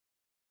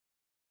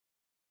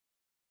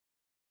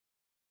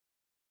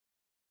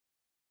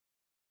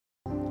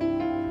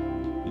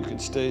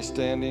stay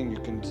standing, you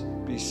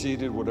can be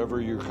seated, whatever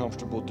you're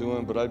comfortable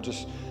doing. But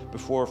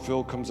before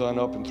Phil comes on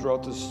up, and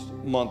throughout this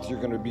month, you're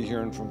going to be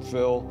hearing from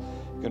Phil.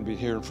 You're going to be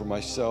hearing from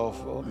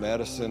myself.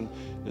 Madison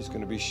is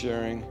going to be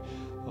sharing.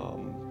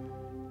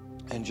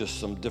 And just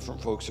some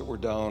different folks that were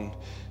down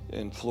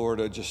in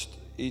Florida, just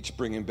each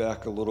bringing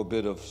back a little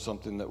bit of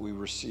something that we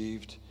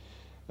received.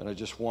 And I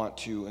just want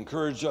to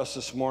encourage us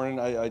this morning.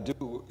 I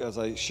do, as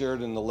I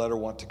shared in the letter,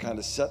 want to kind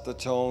of set the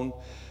tone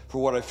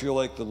for what I feel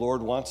like the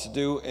Lord wants to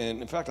do. And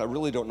in fact, I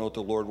really don't know what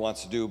the Lord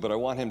wants to do, but I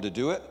want him to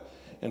do it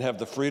and have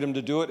the freedom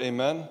to do it.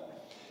 Amen.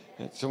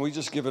 And so we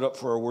just give it up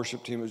for our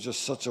worship team. It was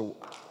just such a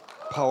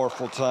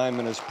powerful time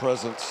in his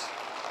presence.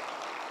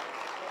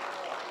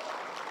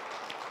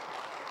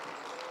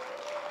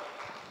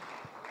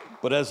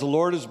 But as the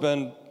Lord has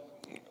been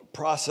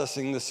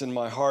processing this in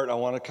my heart, I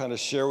want to kind of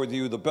share with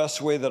you the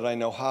best way that I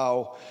know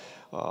how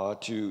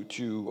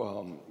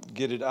to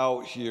get it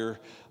out here.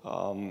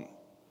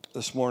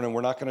 This morning,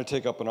 we're not going to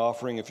take up an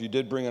offering. If you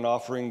did bring an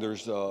offering,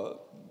 there's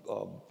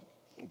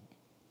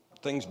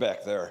things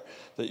back there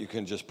that you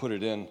can just put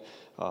it in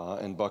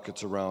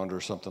buckets around or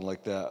something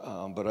like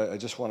that. But I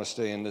just want to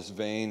stay in this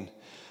vein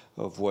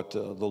of what the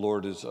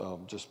Lord has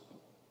just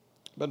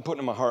been putting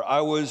in my heart.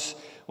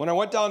 When I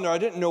went down there, I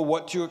didn't know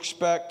what to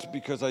expect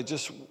because I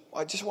just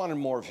wanted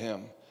more of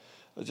him.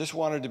 I just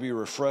wanted to be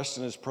refreshed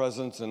in his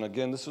presence. And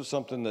again, this was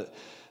something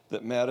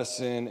that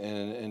Madison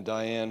and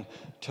Diane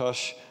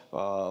Tush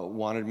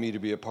wanted me to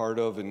be a part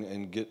of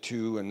and get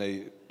to, and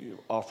they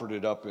offered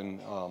it up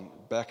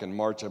back in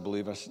March, I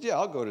believe. I said, yeah,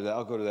 I'll go to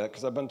that,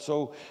 because I've been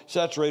so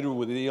saturated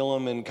with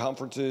Elam and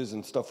conferences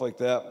and stuff like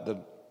that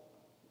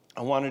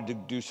I wanted to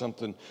do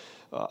something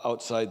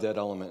outside that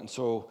element. And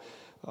so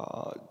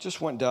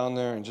just went down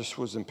there and just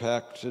was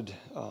impacted.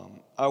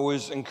 I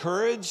was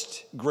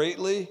encouraged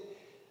greatly,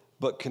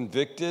 but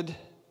convicted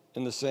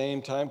in the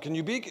same time. Can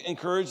you be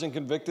encouraged and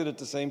convicted at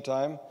the same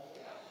time?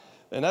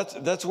 And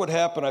that's what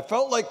happened. I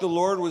felt like the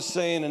Lord was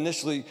saying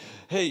initially,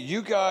 hey,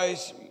 you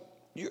guys,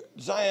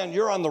 Zion,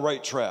 you're on the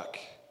right track.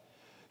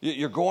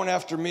 You're going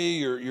after me.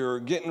 You're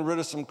getting rid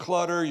of some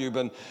clutter. You've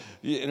been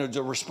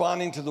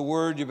responding to the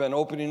word. You've been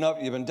opening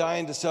up. You've been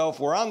dying to self.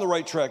 We're on the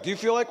right track. Do you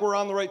feel like we're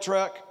on the right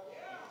track?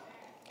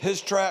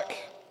 His track.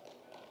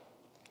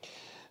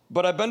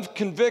 But I've been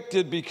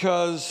convicted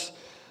because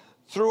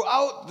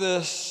throughout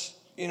this,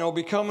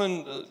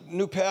 becoming a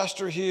new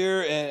pastor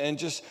here and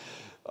just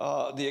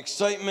the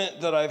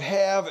excitement that I've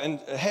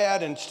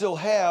had and still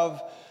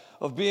have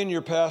of being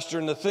your pastor,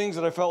 and the things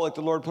that I felt like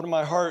the Lord put in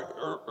my heart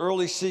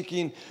early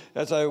seeking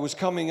as I was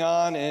coming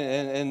on,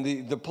 and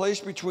the place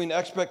between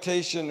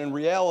expectation and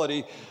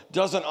reality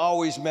doesn't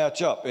always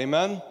match up.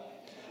 Amen?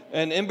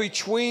 And in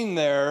between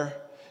that,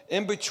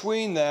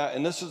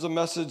 and this is a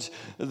message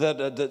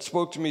that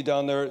spoke to me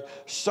down there,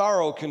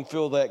 sorrow can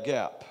fill that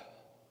gap.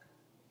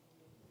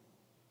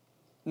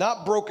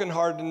 Not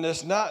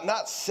brokenheartedness,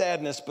 not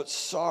sadness, but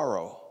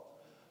sorrow,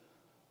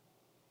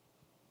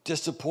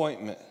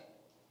 disappointment.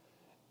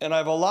 And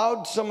I've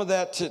allowed some of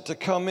that to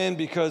come in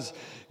because,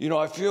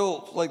 I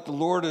feel like the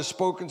Lord has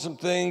spoken some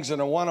things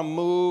and I want to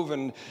move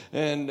and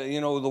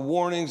the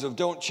warnings of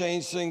don't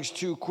change things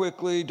too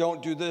quickly,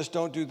 don't do this,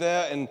 don't do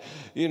that. And,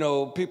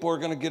 people are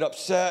going to get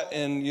upset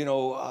and, you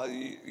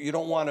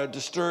don't want to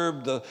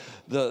disturb the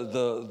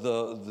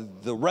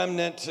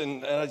remnant.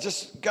 And I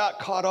just got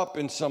caught up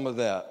in some of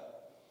that.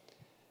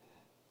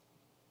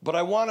 But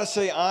I want to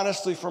say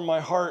honestly from my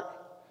heart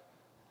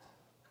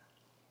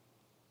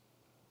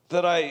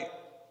that I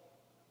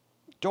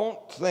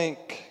don't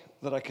think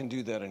that I can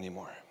do that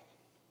anymore.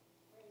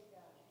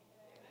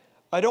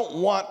 I don't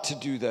want to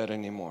do that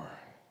anymore.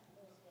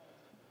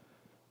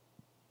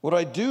 What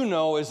I do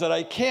know is that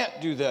I can't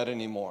do that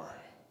anymore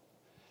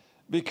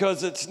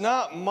because it's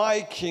not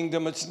my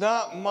kingdom, it's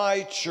not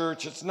my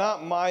church, it's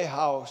not my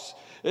house,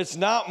 it's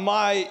not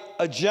my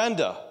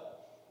agenda.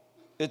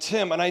 It's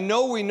him. And I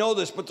know we know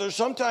this, but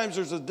sometimes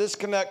there's a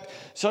disconnect.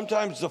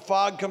 Sometimes the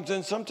fog comes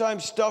in.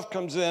 Sometimes stuff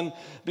comes in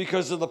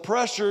because of the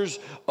pressures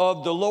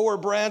of the lower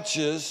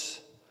branches,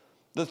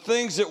 the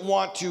things that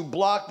want to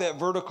block that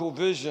vertical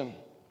vision.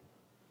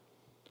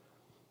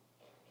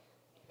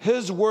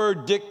 His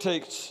word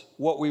dictates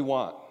what we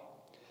want.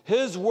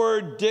 His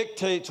word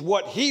dictates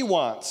what he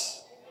wants.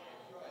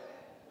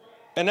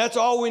 And that's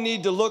all we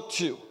need to look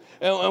to.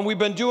 And we've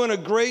been doing a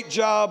great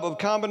job of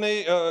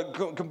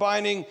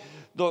combining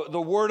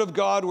the Word of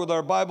God with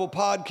our Bible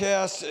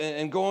podcasts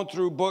and going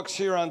through books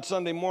here on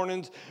Sunday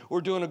mornings.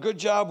 We're doing a good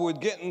job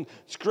with getting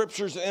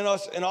scriptures in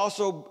us and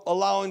also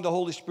allowing the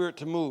Holy Spirit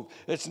to move.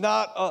 It's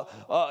not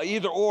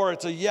either or,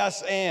 it's a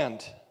yes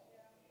and.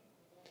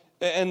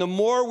 And the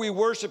more we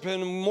worship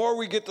him, the more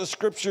we get the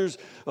scriptures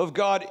of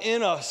God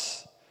in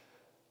us,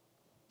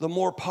 the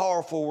more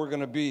powerful we're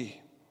going to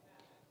be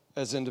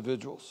as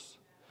individuals.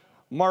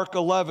 Mark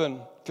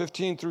 11,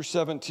 15 through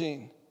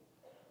 17.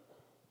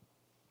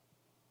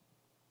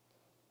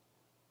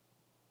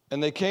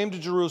 And they came to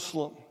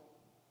Jerusalem,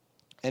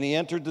 and he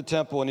entered the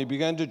temple, and he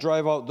began to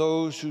drive out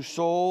those who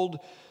sold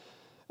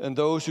and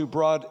those who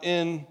brought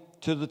in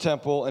to the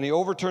temple, and he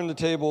overturned the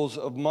tables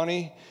of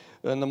money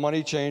and the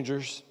money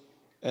changers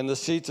and the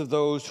seats of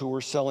those who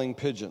were selling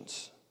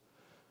pigeons.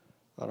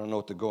 I don't know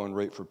what the going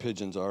rate for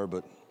pigeons are,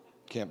 but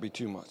can't be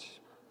too much.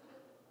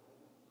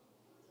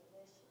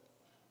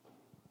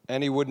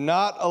 And he would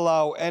not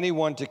allow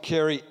anyone to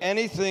carry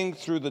anything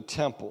through the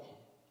temple.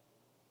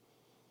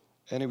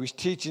 And he was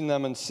teaching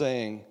them and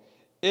saying,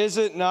 is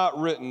it not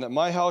written that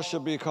my house shall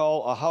be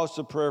called a house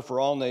of prayer for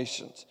all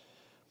nations,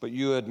 but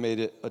you had made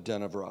it a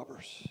den of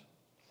robbers?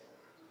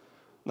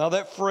 Now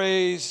that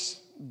phrase,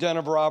 den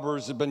of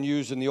robbers, has been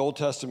used in the Old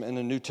Testament and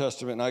the New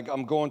Testament, and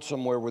I'm going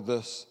somewhere with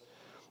this.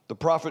 The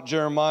prophet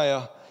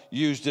Jeremiah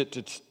used it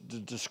to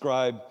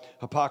describe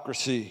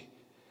hypocrisy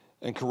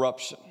and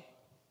corruption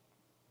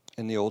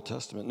in the Old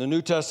Testament. In the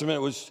New Testament,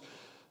 it was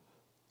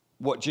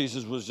what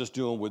Jesus was just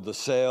doing with the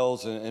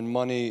sales and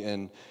money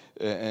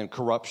and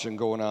corruption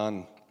going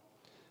on,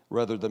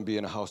 rather than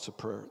being a house of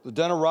prayer. The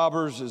den of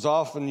robbers is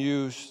often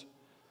used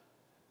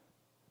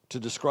to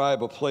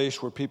describe a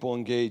place where people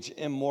engage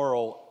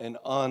immoral and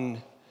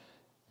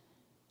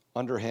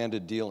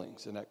underhanded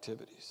dealings and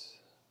activities.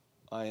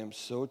 I am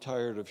so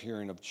tired of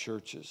hearing of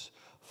churches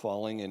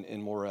falling in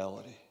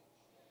immorality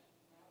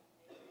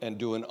and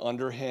doing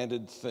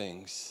underhanded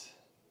things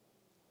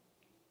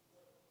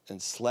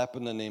and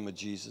slapping the name of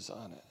Jesus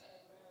on it.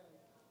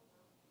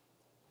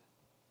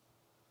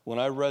 When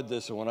I read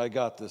this and when I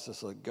got this, I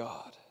said,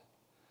 God,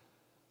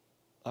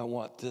 I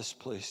want this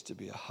place to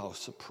be a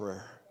house of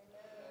prayer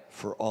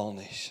for all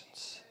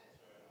nations.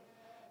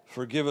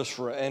 Forgive us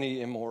for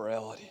any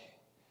immorality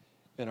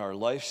in our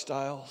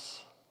lifestyles,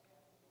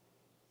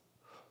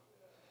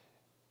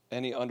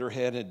 any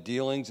underhanded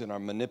dealings in our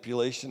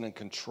manipulation and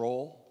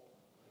control,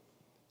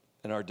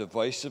 in our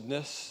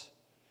divisiveness,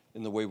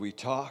 in the way we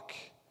talk.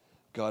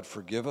 God,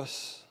 forgive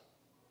us.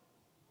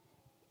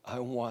 I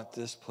want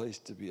this place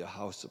to be a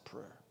house of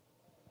prayer,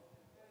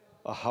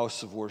 a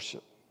house of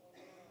worship.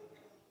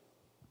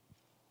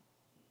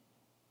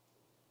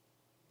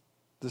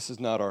 This is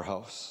not our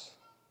house.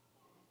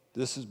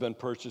 This has been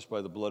purchased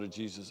by the blood of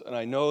Jesus. And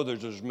I know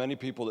there's many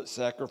people that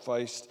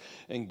sacrificed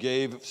and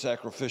gave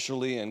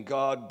sacrificially, and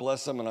God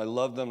bless them, and I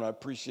love them, and I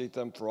appreciate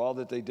them for all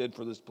that they did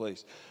for this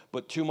place.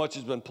 But too much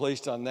has been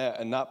placed on that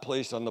and not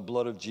placed on the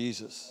blood of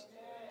Jesus.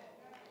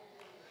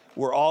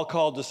 We're all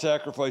called to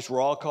sacrifice.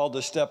 We're all called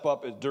to step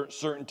up at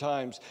certain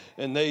times,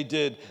 and they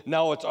did.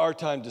 Now it's our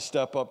time to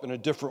step up in a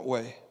different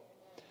way.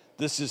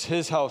 This is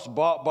his house,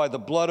 bought by the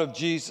blood of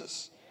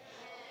Jesus.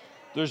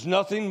 There's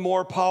nothing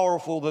more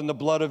powerful than the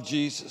blood of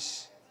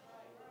Jesus.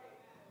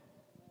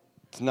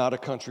 It's not a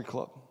country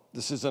club.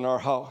 This isn't our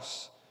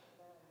house.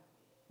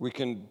 We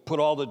can put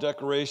all the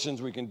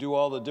decorations, we can do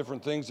all the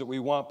different things that we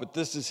want, but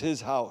this is his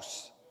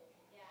house.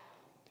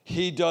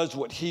 He does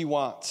what he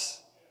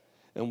wants,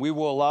 and we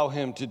will allow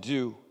him to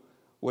do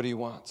what he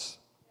wants.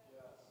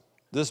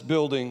 This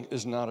building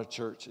is not a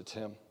church, it's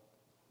him.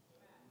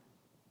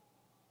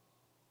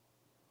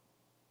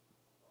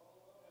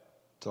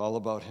 It's all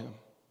about him.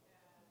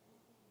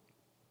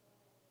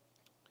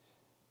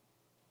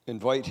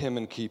 Invite him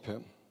and keep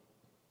him.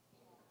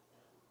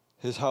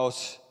 His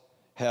house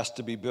has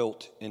to be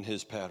built in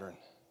his pattern.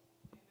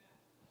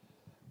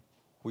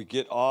 We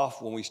get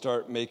off when we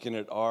start making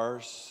it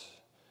ours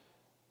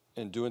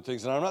and doing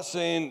things. And I'm not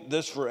saying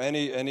this for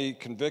any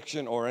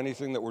conviction or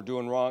anything that we're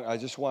doing wrong. I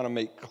just want to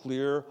make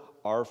clear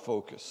our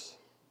focus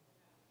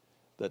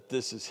that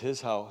this is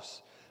his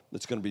house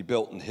that's going to be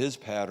built in his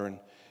pattern,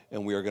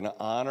 and we are going to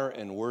honor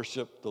and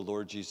worship the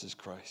Lord Jesus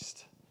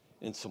Christ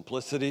in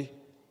simplicity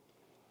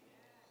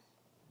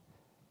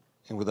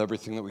and with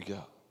everything that we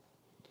got.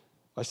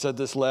 I said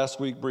this last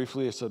week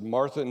briefly. I said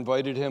Martha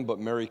invited him, but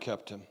Mary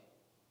kept him.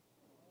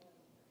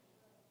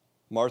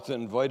 Martha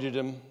invited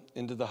him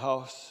into the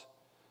house,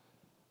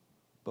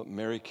 but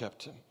Mary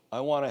kept him. I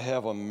want to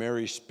have a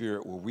Mary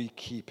spirit where we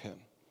keep him.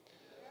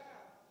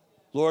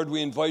 Lord,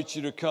 we invite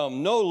you to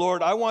come. No,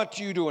 Lord, I want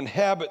you to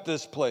inhabit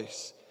this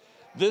place.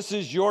 This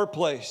is your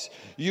place.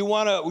 You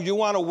want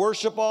to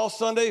worship all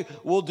Sunday?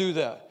 We'll do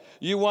that.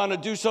 You want to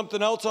do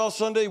something else all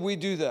Sunday? We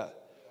do that.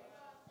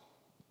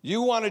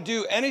 You want to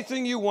do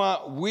anything you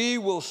want, we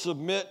will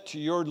submit to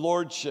your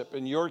lordship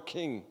and your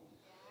king,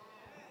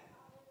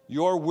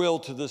 your will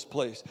to this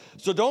place.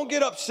 So don't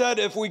get upset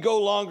if we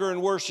go longer in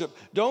worship.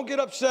 Don't get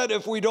upset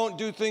if we don't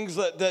do things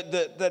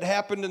that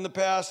happened in the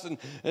past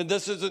and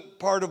this isn't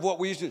part of what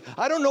we used to do.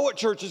 I don't know what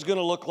church is going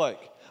to look like,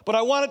 but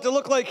I want it to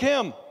look like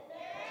him.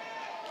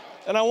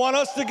 And I want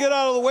us to get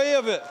out of the way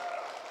of it.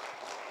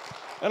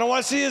 And I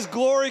want to see his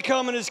glory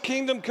come and his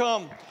kingdom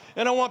come.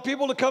 And I want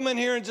people to come in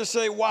here and just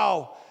say,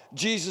 wow,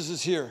 Jesus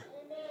is here.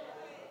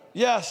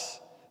 Yes,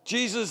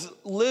 Jesus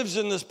lives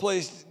in this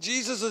place.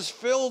 Jesus has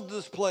filled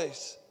this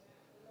place.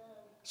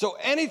 So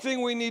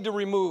anything we need to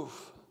remove,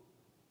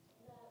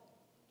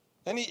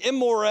 any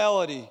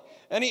immorality,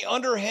 any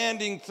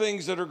underhanding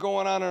things that are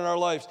going on in our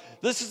lives,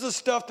 this is the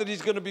stuff that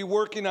he's going to be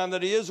working on,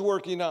 that he is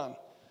working on.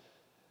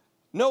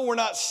 No, we're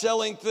not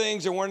selling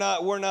things, and we're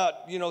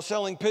not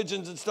selling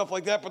pigeons and stuff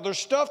like that, but there's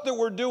stuff that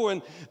we're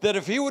doing that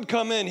if he would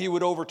come in, he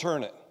would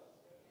overturn it.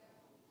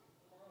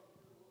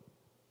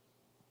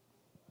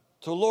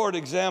 So, Lord,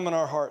 examine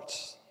our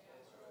hearts.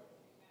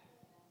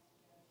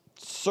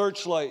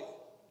 Searchlight,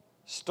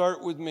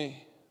 start with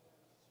me.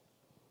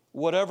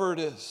 Whatever it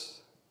is.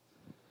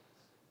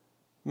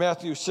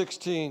 Matthew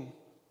 16,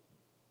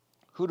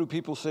 who do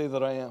people say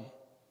that I am?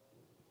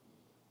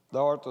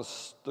 Thou art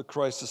the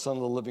Christ, the Son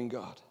of the living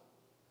God.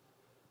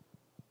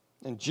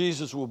 And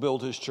Jesus will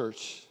build his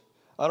church.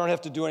 I don't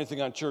have to do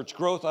anything on church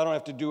growth. I don't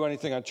have to do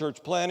anything on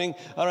church planning.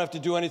 I don't have to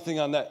do anything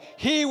on that.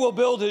 He will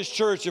build his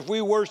church if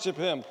we worship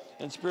him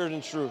in spirit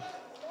and truth.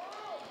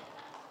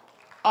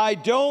 I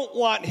don't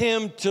want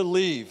him to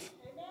leave.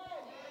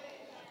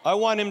 I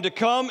want him to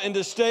come and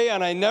to stay,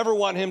 and I never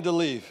want him to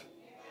leave.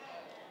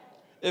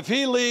 If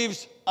he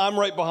leaves, I'm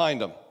right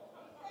behind him.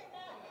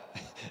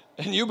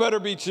 And you better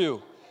be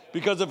too.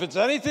 Because if it's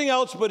anything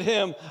else but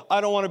him, I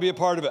don't want to be a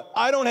part of it.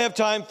 I don't have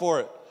time for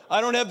it. I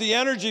don't have the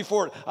energy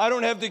for it. I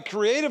don't have the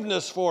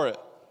creativeness for it.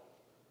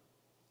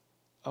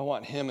 I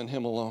want him and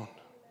him alone.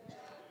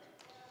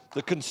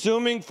 The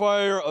consuming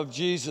fire of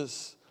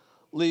Jesus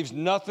leaves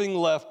nothing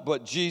left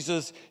but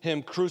Jesus,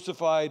 him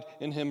crucified,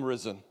 and him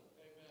risen. Amen.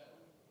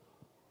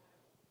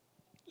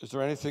 Is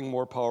there anything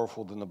more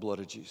powerful than the blood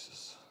of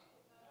Jesus?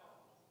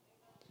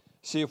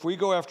 See, if we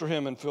go after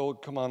him, and Phil,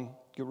 come on,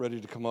 get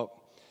ready to come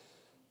up.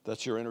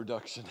 That's your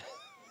introduction.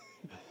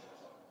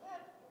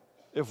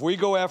 If we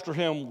go after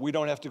him, we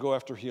don't have to go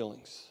after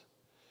healings.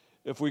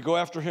 If we go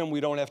after him, we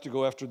don't have to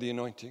go after the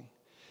anointing.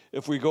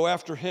 If we go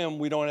after him,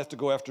 we don't have to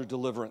go after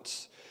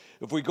deliverance.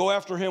 If we go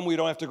after him, we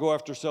don't have to go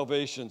after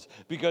salvations,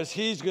 because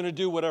he's going to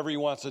do whatever he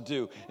wants to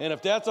do. And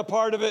if that's a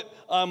part of it,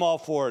 I'm all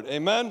for it.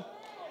 Amen?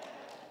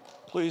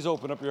 Please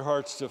open up your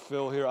hearts to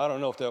Phil here. I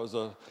don't know if that was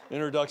an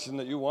introduction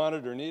that you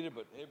wanted or needed,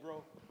 but hey,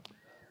 bro.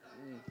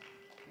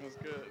 That was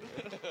good.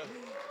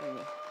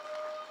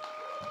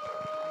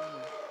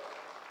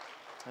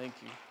 Thank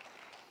you.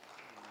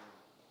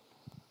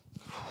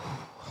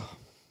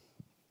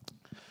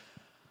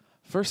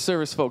 First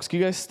service, folks, can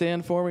you guys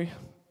stand for me?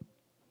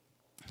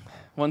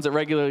 Ones that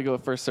regularly go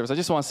to first service. I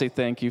just want to say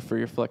thank you for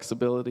your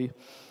flexibility.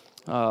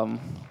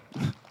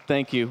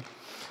 Thank you.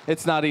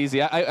 It's not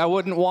easy. I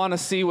wouldn't want to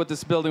see what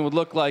this building would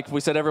look like if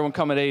we said everyone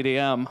come at 8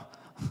 a.m.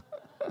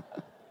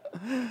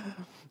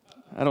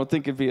 I don't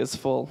think it'd be as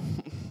full.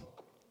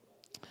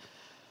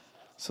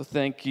 So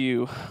thank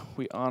you.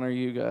 We honor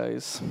you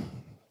guys.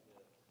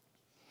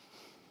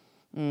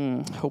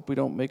 Hope we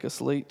don't make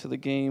us late to the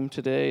game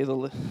today,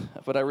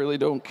 but I really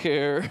don't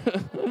care.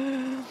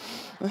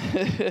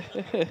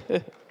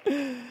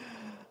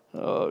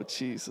 Oh,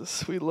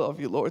 Jesus. We love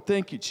you, Lord.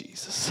 Thank you,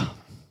 Jesus.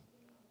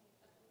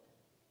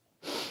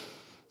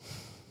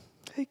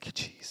 Thank you,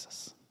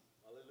 Jesus.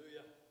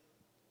 Hallelujah.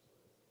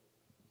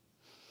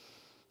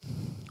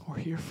 We're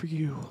here for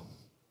you.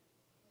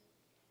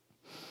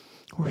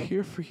 We're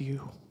here for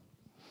you.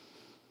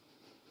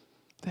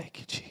 Thank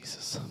you,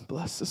 Jesus.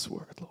 Bless this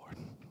word, Lord.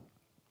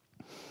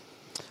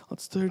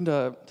 Let's turn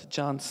to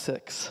John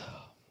 6.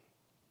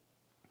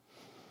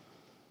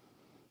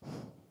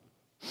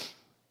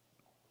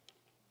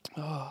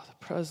 Oh, the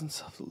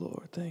presence of the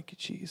Lord. Thank you,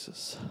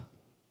 Jesus.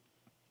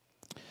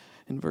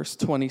 In verse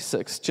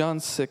 26, John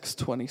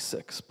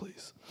 6:26,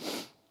 please.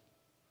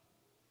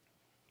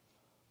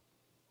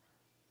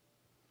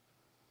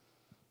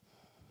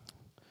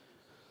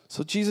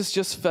 So Jesus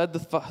just fed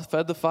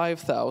the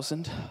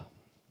 5,000.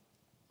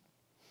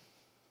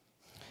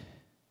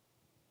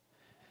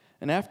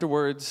 And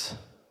afterwards,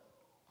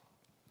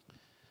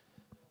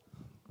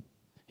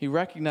 he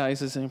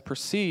recognizes and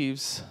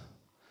perceives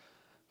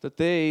that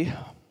they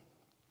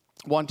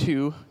want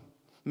to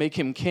make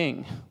him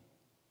king.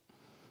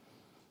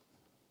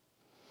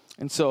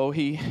 And so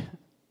he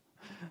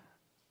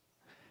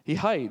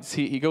hides.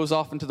 He goes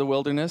off into the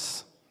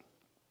wilderness,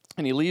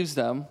 and he leaves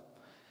them.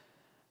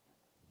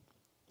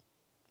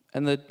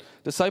 And the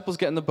disciples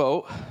get in the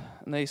boat,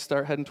 and they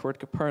start heading toward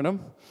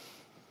Capernaum.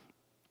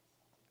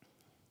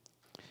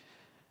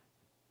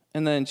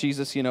 And then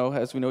Jesus,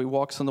 as we know, he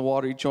walks on the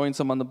water. He joins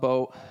them on the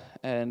boat,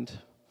 and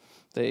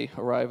they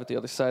arrive at the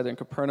other side. They're in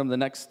Capernaum. The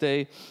next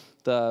day,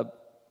 the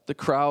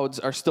crowds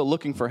are still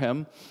looking for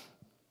him.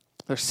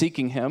 They're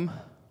seeking him.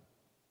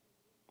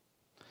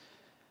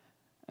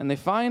 And they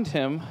find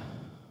him.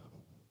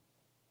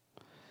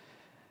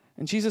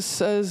 And Jesus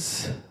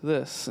says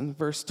this in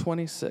verse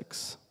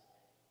 26.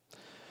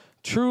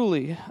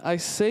 Truly, I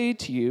say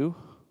to you,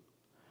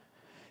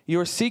 you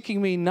are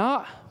seeking me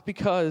not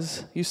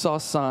because you saw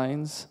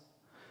signs,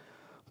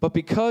 but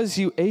because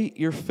you ate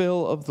your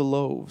fill of the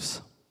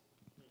loaves.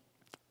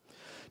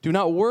 Do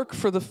not work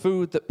for the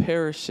food that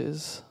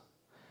perishes,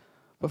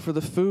 but for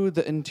the food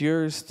that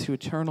endures to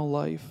eternal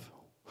life,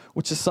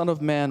 which the Son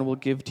of Man will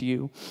give to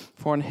you,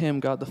 for on him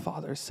God the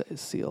Father set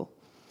his seal.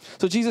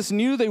 So Jesus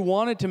knew they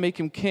wanted to make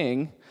him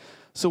king,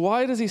 so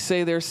why does he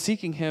say they're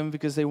seeking him?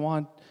 Because they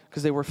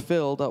were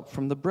filled up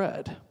from the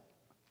bread.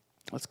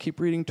 Let's keep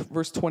reading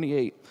verse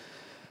 28.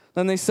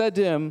 Then they said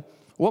to him,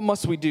 what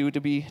must we do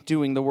to be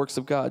doing the works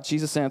of God?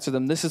 Jesus answered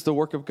them, this is the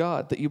work of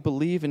God, that you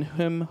believe in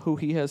him who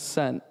he has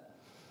sent.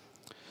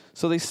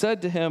 So they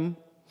said to him,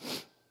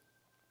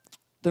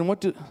 then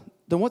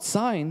Then what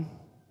sign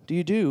do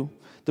you do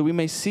that we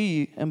may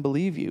see and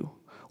believe you?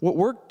 What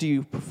work do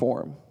you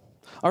perform?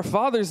 Our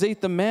fathers ate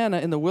the manna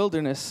in the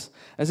wilderness,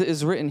 as it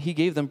is written, he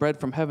gave them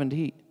bread from heaven to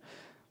eat.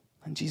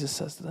 And Jesus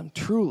says to them,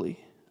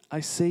 truly,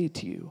 I say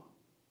to you,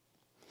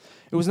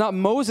 it was not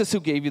Moses who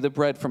gave you the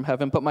bread from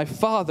heaven, but my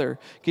Father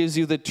gives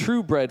you the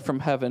true bread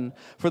from heaven.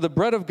 For the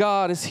bread of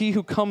God is he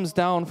who comes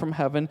down from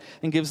heaven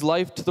and gives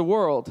life to the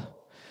world. And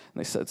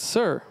they said,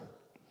 Sir,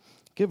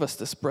 give us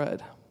this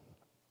bread.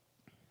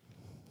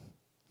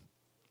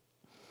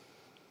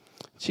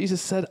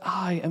 Jesus said,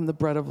 I am the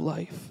bread of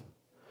life.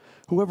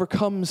 Whoever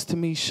comes to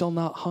me shall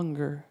not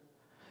hunger,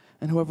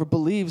 and whoever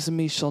believes in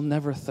me shall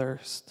never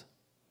thirst.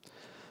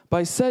 But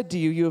I said to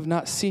you, you have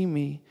not seen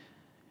me.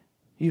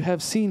 You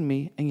have seen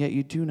me, and yet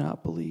you do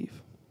not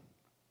believe.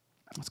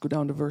 Let's go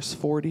down to verse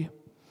 40.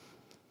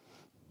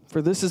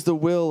 For this is the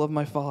will of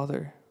my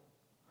Father,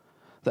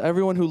 that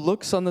everyone who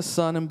looks on the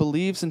Son and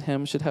believes in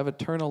him should have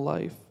eternal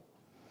life,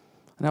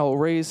 and I will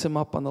raise him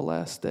up on the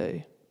last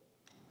day.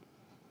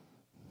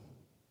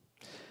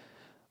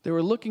 They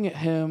were looking at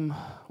him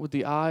with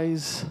the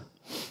eyes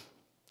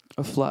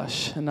of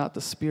flesh and not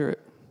the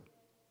Spirit.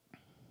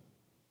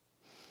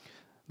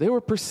 They were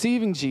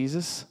perceiving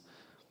Jesus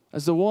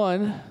as the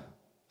one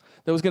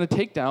that was going to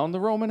take down the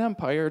Roman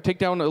Empire, or take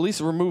down, at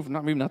least remove,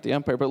 maybe not the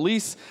empire, but at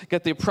least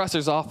get the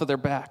oppressors off of their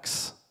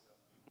backs.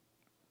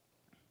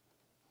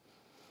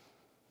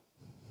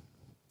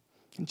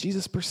 And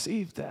Jesus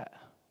perceived that.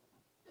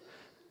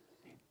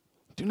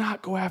 Do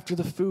not go after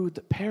the food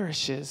that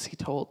perishes, he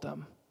told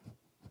them.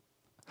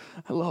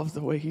 I love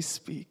the way he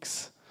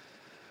speaks.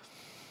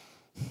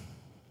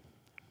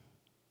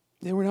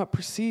 They were not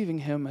perceiving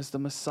him as the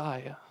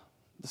Messiah,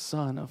 the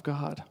Son of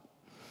God.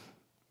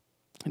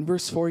 In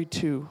verse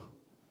 42,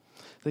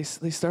 they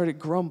started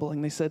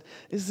grumbling. They said,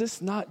 is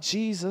this not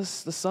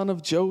Jesus, the son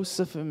of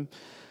Joseph, and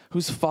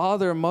whose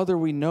father and mother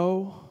we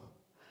know?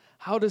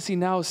 How does he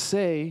now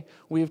say,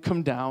 we have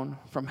come down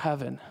from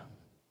heaven?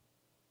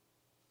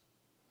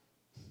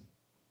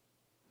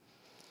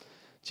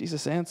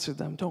 Jesus answered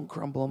them, don't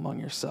grumble among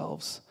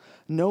yourselves.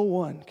 No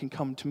one can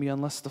come to me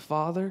unless the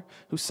Father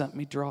who sent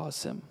me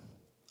draws him.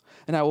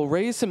 And I will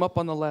raise him up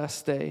on the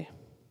last day.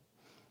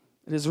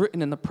 It is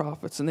written in the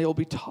prophets, and they will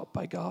be taught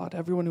by God.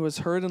 Everyone who has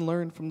heard and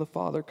learned from the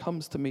Father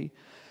comes to me.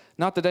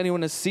 Not that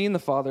anyone has seen the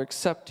Father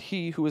except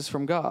he who is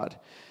from God.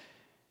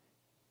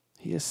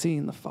 He has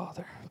seen the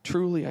Father.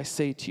 Truly I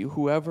say to you,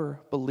 whoever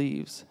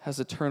believes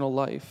has eternal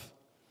life.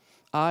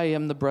 I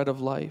am the bread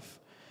of life.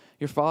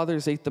 Your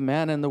fathers ate the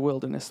manna in the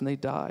wilderness, and they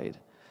died.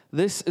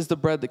 This is the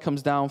bread that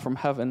comes down from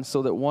heaven,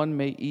 so that one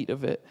may eat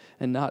of it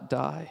and not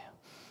die.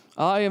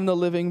 I am the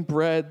living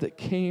bread that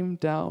came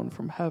down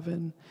from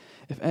heaven.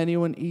 If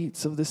anyone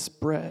eats of this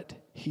bread,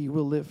 he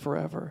will live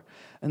forever.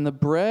 And the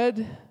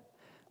bread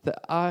that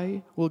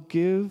I will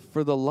give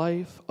for the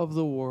life of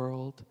the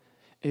world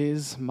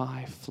is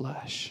my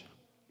flesh.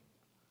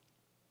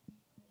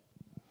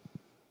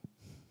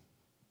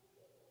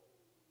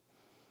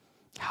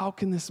 How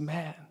can this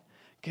man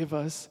give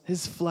us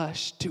his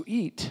flesh to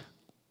eat?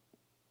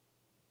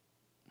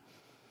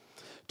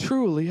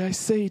 Truly, I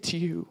say to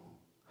you,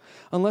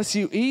 unless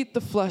you eat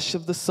the flesh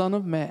of the Son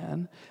of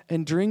Man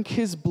and drink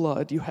his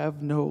blood, you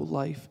have no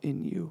life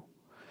in you.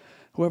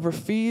 Whoever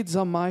feeds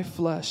on my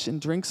flesh and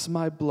drinks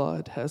my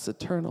blood has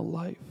eternal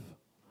life.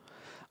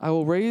 I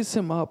will raise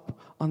him up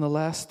on the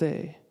last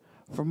day,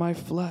 for my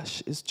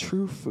flesh is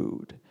true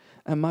food,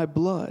 and my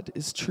blood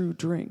is true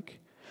drink.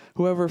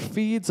 Whoever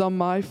feeds on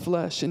my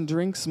flesh and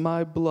drinks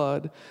my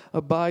blood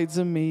abides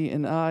in me,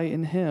 and I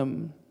in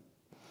him.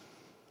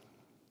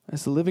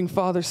 As the living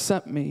Father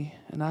sent me,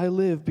 and I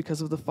live because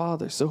of the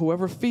Father. So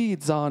whoever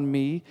feeds on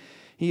me,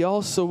 he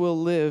also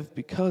will live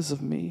because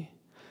of me.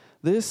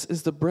 This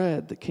is the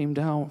bread that came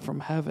down from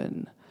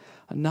heaven,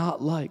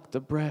 not like the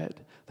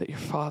bread that your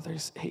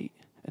fathers ate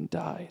and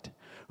died.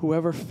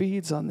 Whoever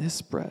feeds on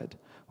this bread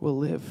will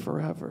live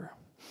forever.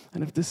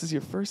 And if this is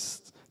your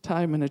first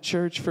time in a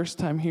church, first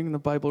time hearing the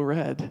Bible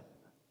read,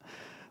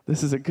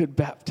 this is a good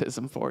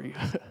baptism for you.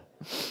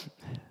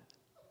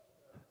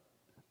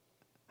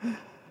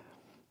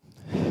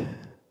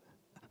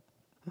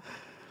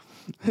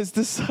 His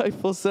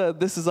disciples said,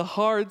 this is a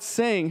hard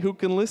saying. Who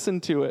can listen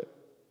to it?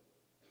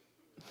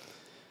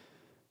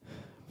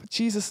 But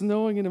Jesus,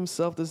 knowing in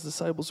himself that his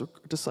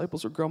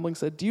disciples were grumbling,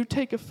 said, do you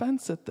take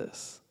offense at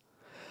this?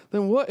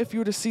 Then what if you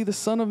were to see the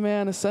Son of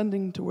Man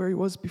ascending to where he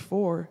was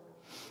before?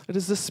 It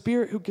is the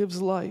Spirit who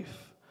gives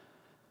life.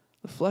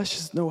 The flesh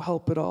is no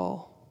help at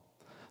all.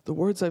 The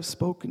words I've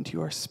spoken to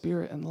you are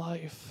spirit and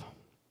life.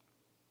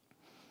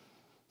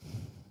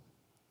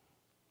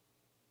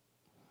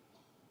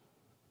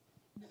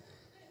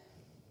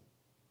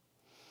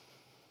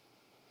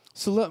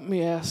 So let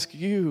me ask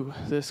you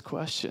this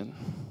question.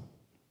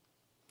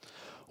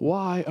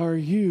 Why are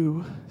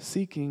you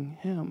seeking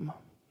him?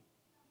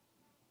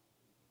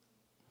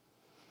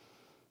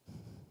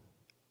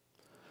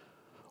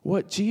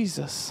 What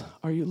Jesus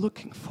are you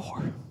looking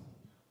for?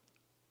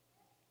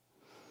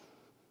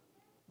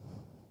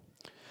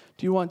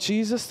 Do you want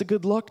Jesus, the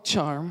good luck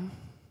charm?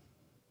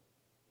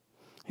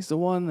 He's the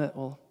one that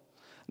will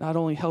not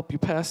only help you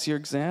pass your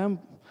exam,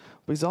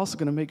 but he's also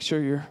going to make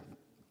sure your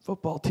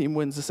football team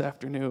wins this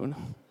afternoon.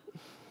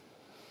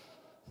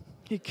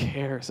 He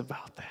cares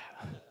about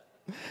that.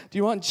 Do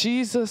you want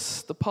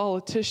Jesus, the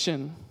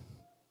politician?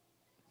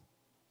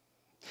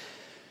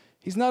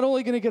 He's not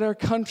only going to get our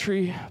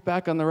country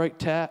back on the right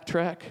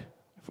track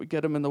if we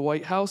get him in the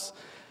White House,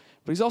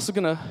 but he's also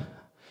going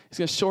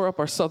to shore up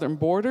our southern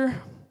border.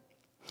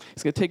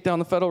 He's going to take down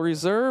the Federal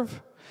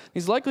Reserve.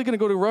 He's likely going to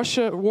go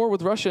to war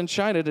with Russia and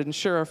China to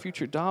ensure our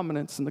future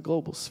dominance in the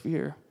global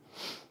sphere.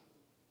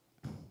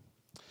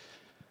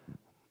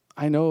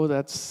 I know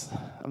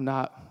I'm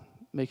not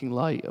making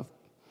light of,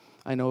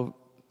 I know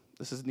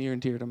this is near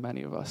and dear to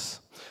many of us,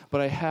 but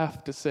I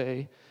have to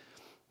say,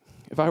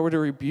 if I were to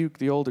rebuke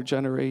the older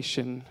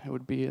generation, it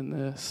would be in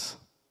this.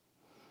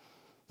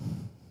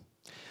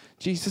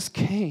 Jesus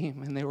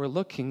came, and they were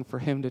looking for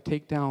him to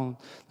take down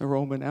the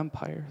Roman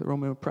Empire, the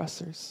Roman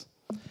oppressors,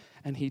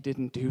 and he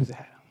didn't do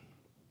that.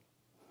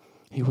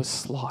 He was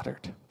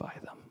slaughtered by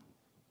them.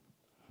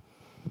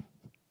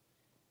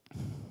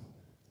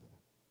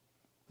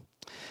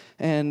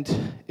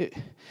 And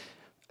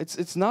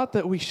it's not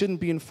that we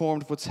shouldn't be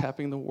informed of what's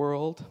happening in the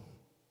world.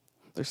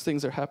 There's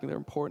things that are happening that are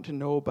important to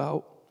know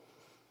about.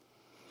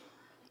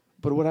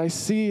 But what I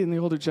see in the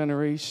older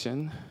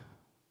generation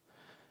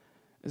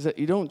is that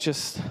you don't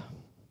just,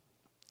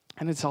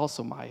 and it's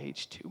also my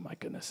age too, my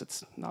goodness,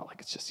 it's not like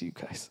it's just you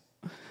guys.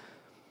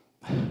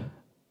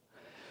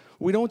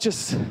 We don't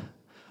just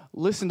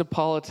listen to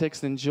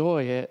politics and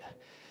enjoy it.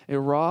 It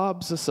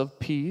robs us of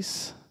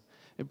peace.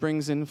 It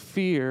brings in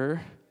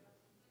fear.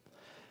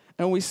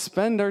 And we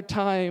spend our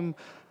time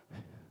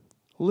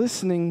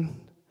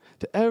listening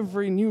to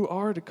every new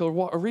article,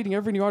 or reading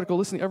every new article,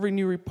 listening to every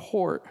new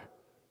report.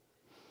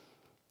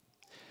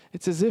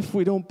 It's as if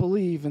we don't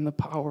believe in the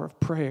power of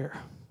prayer.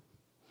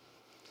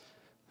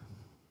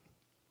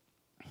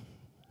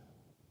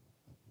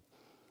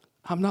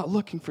 I'm not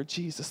looking for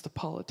Jesus, the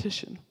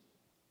politician.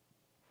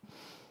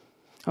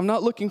 I'm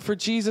not looking for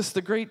Jesus,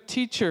 the great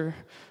teacher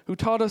who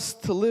taught us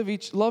to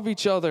love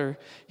each other.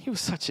 He was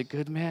such a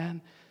good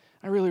man.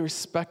 I really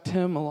respect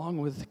him along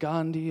with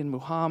Gandhi and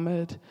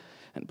Muhammad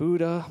and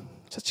Buddha.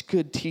 Such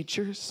good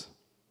teachers.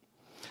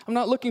 I'm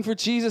not looking for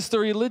Jesus, the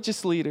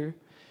religious leader.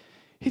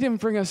 He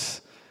didn't bring us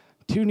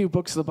 2 new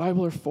books of the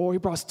Bible or 4. He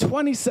brought us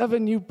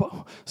 27 new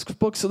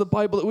books of the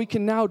Bible that we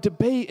can now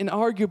debate and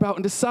argue about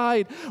and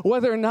decide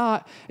whether or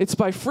not it's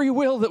by free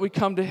will that we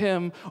come to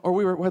him or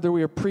whether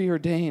we are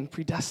preordained,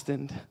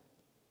 predestined.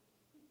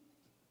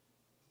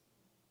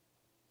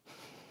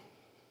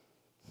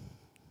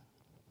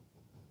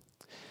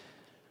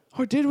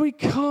 Or did we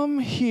come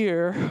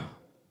here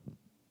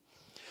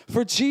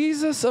for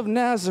Jesus of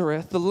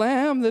Nazareth, the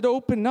Lamb that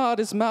opened not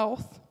his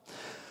mouth,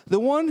 the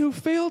one who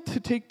failed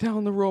to take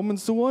down the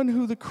Romans, the one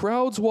who the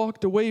crowds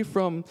walked away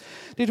from?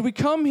 Did we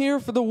come here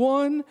for the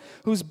one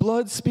whose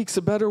blood speaks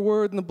a better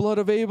word than the blood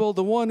of Abel,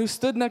 the one who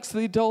stood next to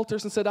the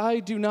adulterers and said,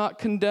 I do not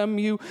condemn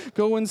you,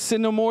 go and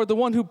sin no more, the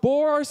one who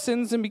bore our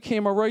sins and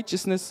became our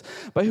righteousness,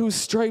 by whose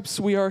stripes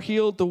we are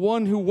healed, the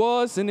one who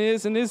was and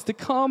is to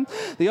come,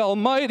 the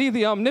Almighty,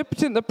 the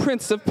Omnipotent, the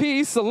Prince of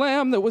Peace, the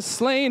Lamb that was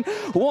slain,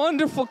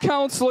 Wonderful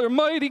Counselor,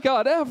 Mighty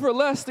God,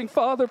 Everlasting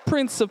Father,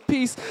 Prince of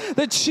Peace,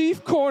 the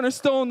chief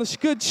cornerstone, the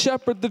good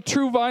shepherd, the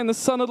true vine, the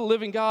Son of the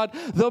living God,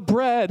 the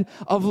bread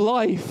of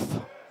life.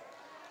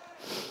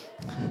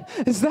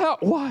 Is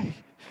that why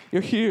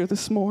you're here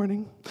this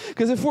morning?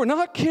 Because if we're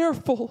not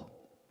careful,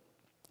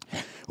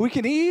 we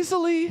can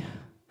easily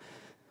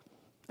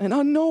and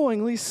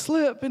unknowingly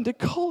slip into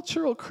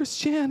cultural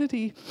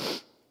Christianity.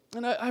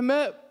 And I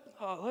met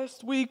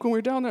last week when we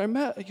were down there, I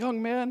met a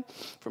young man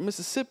from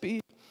Mississippi,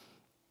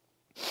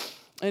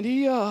 and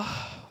he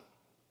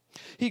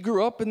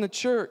grew up in the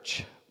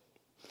church.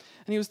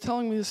 And he was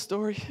telling me this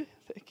story.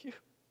 Thank you.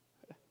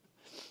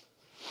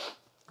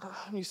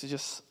 I'm used to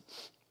just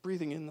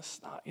breathing in the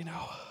snot, you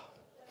know.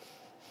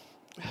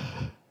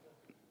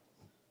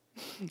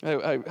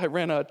 I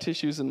ran out of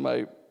tissues in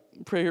my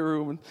prayer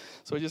room, and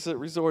so I just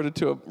resorted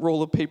to a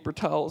roll of paper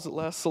towels that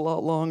lasts a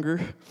lot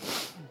longer.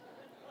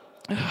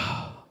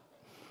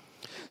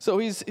 So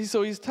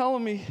he's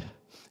telling me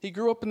he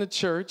grew up in the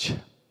church,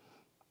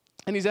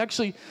 and he's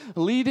actually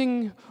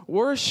leading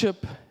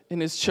worship in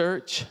his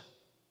church.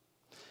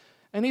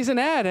 And he's an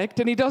addict,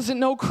 and he doesn't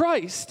know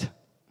Christ.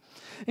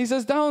 He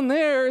says, down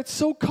there, it's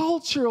so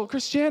cultural.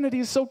 Christianity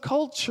is so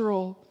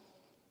cultural.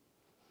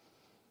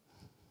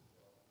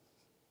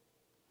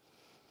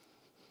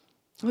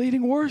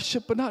 Leading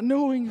worship, but not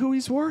knowing who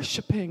he's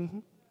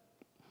worshiping.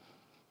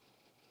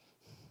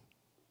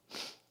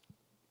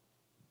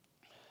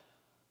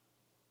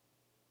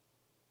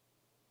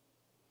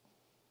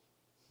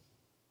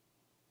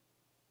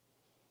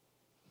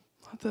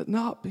 Let that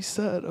not be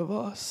said of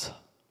us.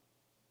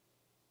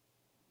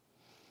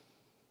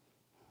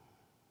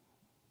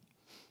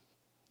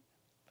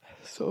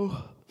 So,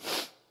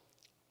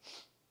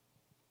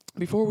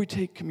 before we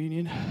take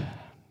communion,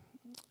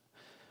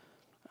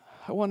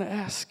 I want to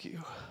ask you,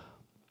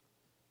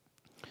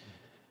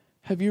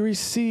 Have you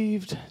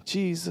received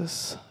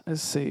Jesus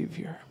as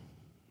Savior?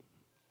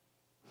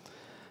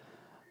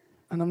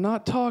 And I'm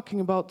not talking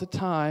about the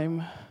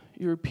time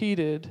you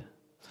repeated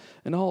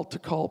an altar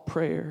call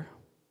prayer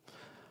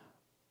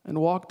and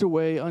walked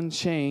away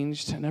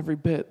unchanged and every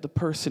bit the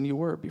person you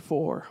were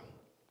before.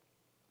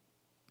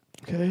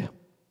 Okay?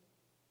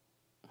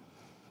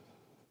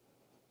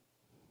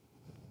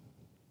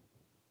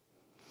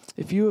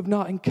 If you have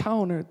not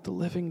encountered the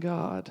living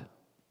God,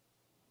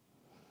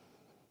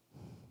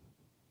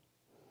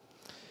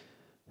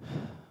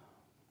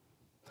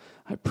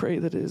 I pray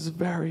that it is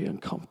very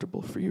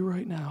uncomfortable for you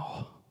right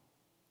now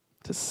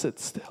to sit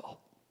still.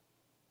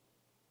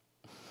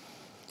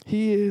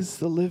 He is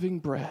the living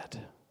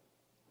bread.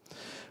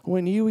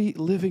 When you eat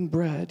living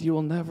bread, you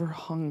will never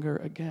hunger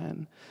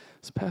again.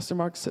 As Pastor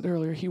Mark said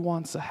earlier, he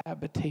wants a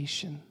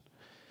habitation.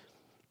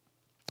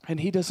 And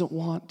he doesn't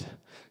want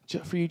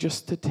for you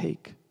just to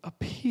take a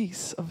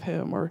piece of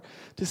him or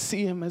to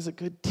see him as a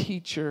good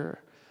teacher.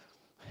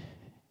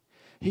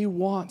 He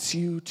wants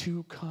you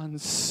to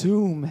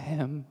consume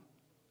him.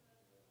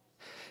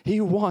 He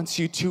wants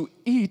you to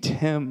eat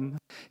him.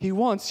 He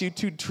wants you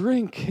to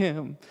drink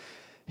him.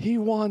 He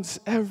wants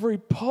every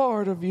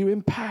part of you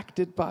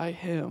impacted by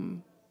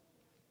him.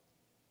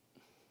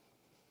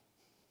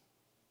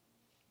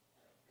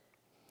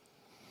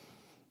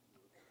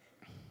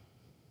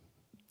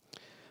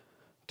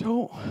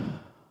 Don't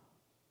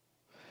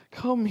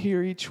come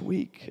here each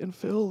week and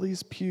fill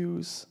these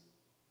pews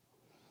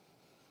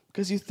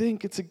because you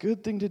think it's a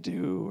good thing to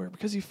do or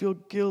because you feel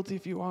guilty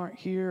if you aren't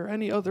here,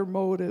 any other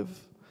motive.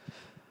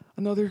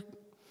 Another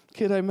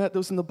kid I met that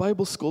was in the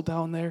Bible school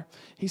down there,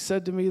 he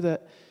said to me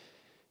that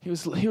he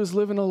was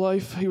living a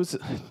life, he was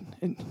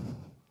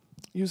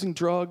using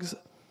drugs,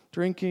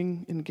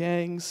 drinking in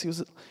gangs.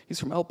 He's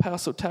from El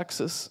Paso,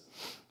 Texas.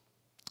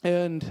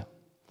 And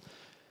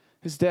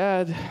his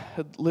dad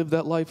had lived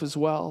that life as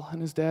well.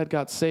 And his dad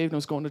got saved and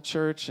was going to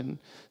church. And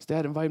his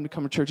dad invited him to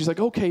come to church. He's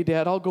like, okay,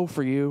 Dad, I'll go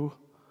for you.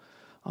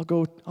 I'll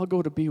go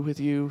to be with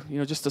you,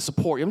 just to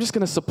support you. I'm just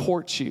going to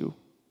support you.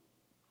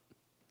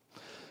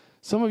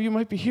 Some of you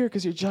might be here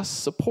because you're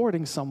just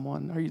supporting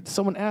someone. Or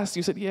someone asked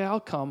you, said, yeah, I'll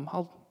come.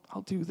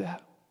 I'll do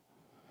that.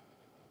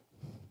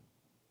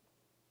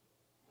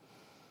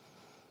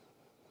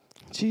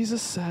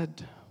 Jesus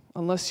said,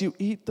 unless you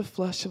eat the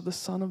flesh of the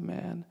Son of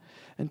Man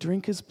and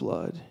drink his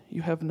blood,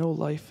 you have no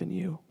life in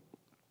you.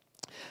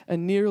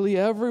 And nearly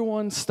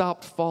everyone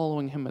stopped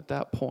following him at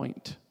that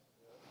point.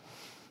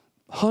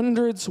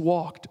 Hundreds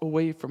walked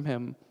away from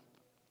him.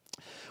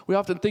 We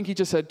often think he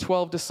just had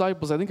 12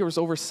 disciples. I think there was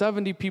over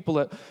 70 people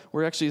that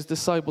were actually his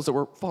disciples that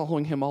were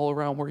following him all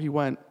around where he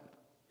went.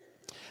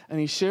 And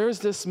he shares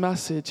this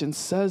message and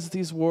says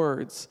these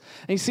words.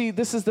 And you see,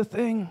 this is the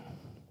thing.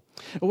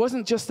 It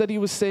wasn't just that he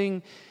was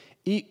saying,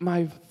 eat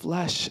my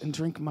flesh and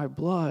drink my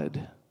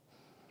blood,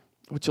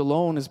 which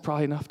alone is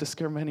probably enough to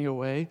scare many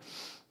away.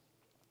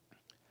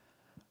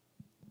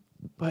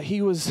 But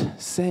he was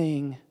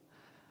saying,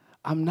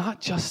 I'm not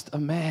just a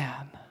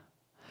man.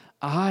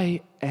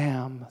 I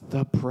am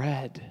the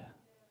bread.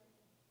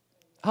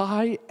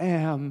 I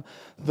am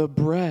the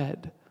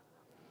bread.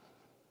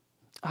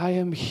 I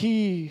am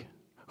he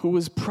who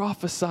was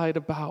prophesied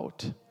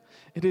about.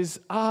 It is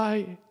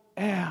I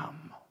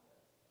am.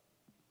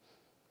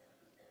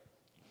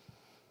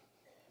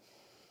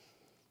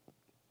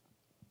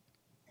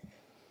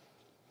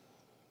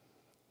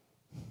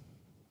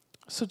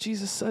 So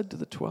Jesus said to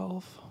the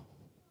 12,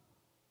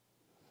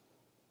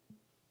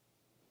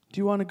 do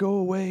you want to go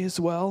away as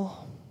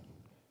well?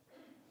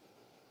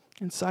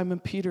 And Simon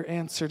Peter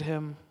answered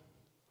him,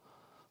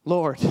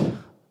 Lord,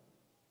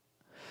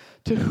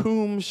 to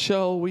whom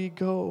shall we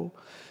go?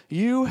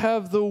 You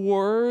have the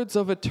words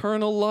of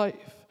eternal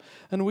life,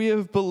 and we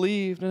have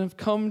believed and have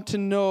come to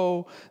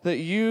know that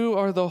you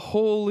are the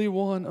Holy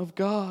One of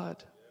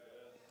God.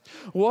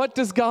 What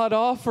does God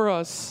offer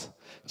us?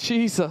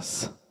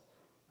 Jesus.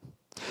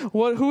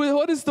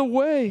 What is the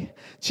way?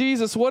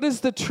 Jesus. What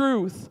is the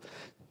truth?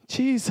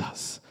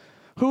 Jesus.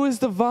 Who is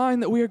the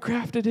vine that we are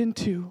grafted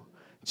into?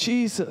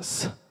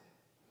 Jesus.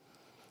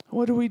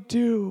 What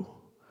do?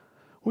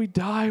 We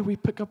die, we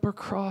pick up our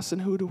cross,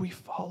 and who do we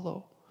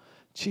follow?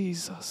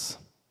 Jesus.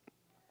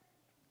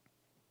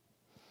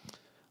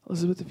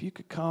 Elizabeth, if you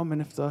could come,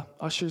 and if the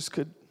ushers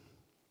could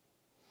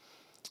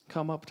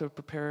come up to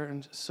prepare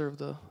and serve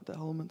the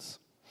elements.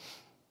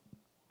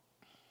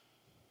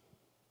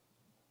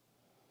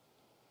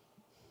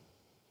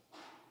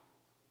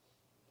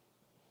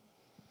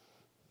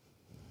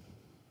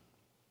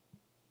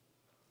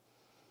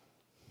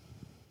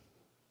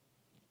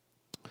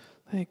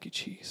 Thank you,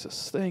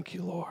 Jesus. Thank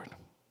you, Lord.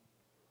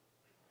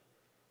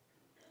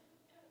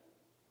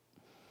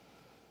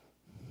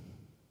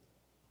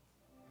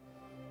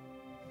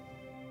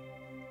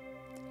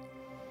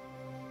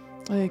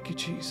 Thank you,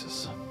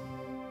 Jesus.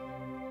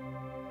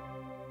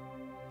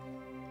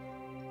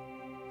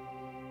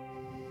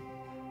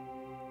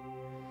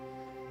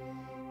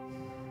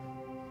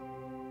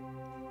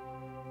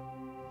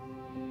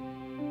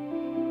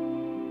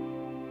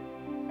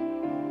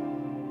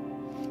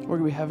 We're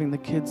going to be having the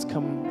kids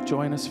come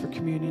join us for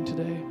communion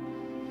today.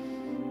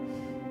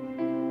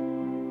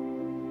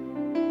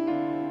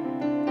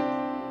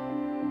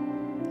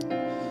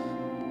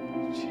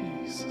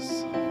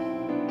 Jesus.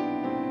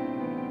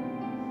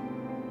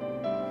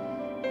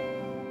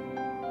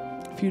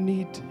 If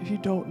you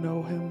don't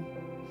know him,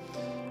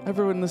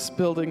 everyone in this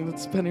building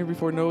that's been here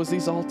before knows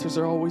these altars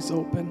are always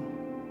open.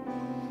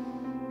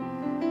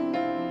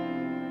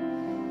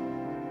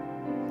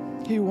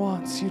 He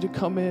wants you to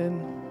come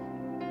in.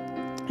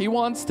 He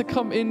wants to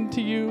come into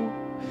you.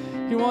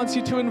 He wants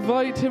you to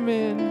invite him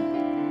in.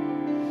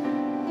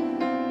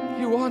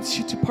 He wants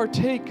you to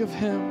partake of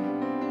him.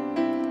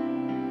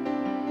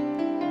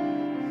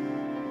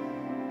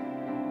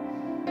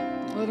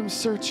 Let him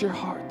search your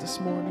heart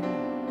this morning.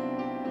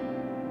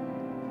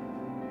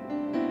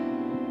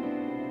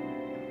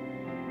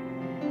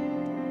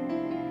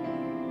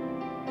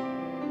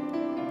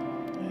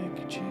 Thank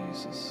you,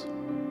 Jesus.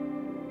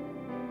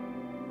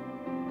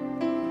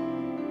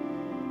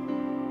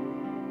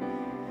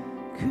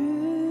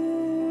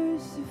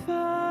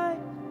 Crucified,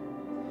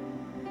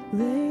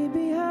 lay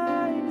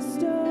behind a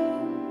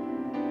stone.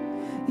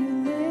 You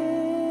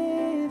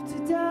live to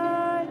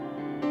die,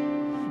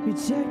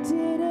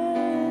 rejected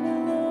and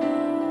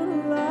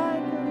alone,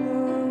 like a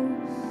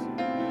rose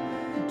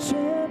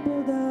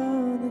trampled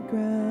on the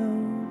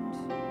ground.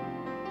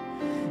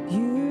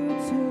 You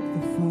took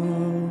the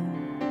fall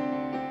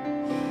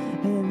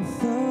and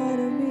thought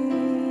of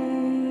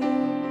me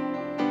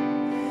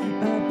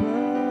above all.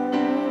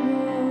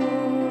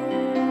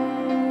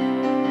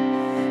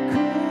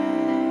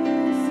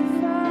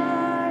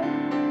 Crucified,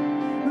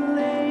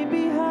 lay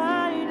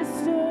behind a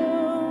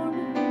stone.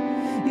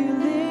 You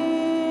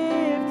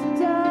live to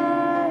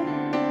die,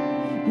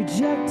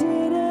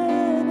 rejected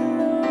and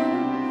alone,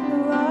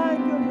 like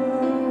a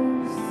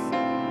rose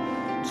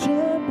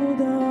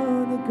trampled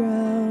on the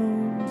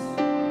ground.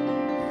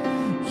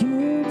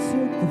 You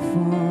took the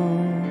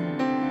fall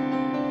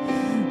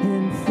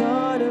and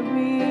thought of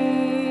me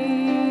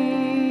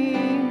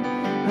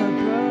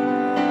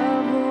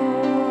above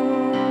all.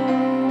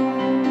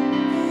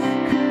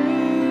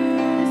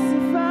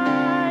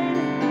 Crucified,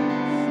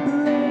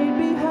 laid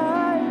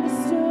behind a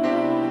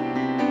stone.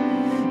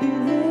 You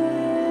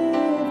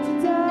lived to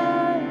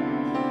die,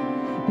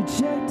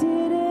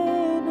 rejected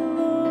and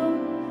alone,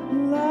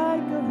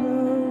 like a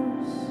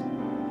rose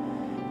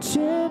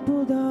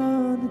trampled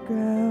on the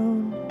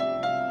ground.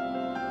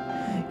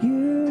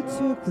 You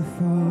took the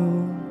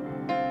fall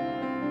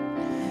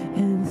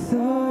and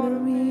thought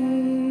of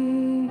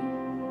me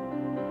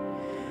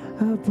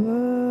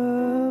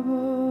above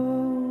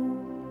all.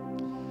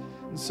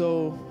 And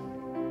so,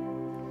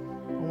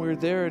 when we were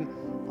there in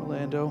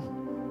Orlando,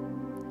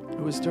 it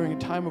was during a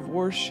time of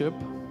worship,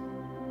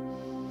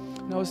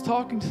 and I was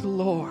talking to the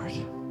Lord.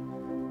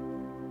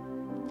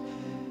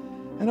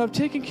 And I've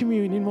taken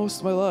communion most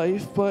of my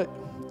life, but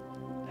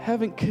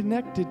haven't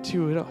connected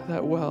to it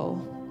that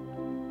well.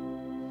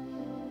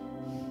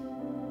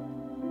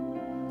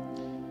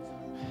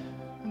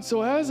 And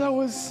so as I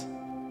was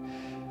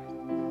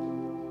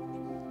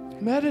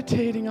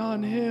meditating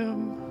on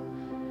him,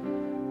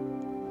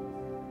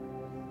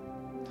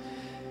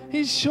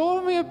 he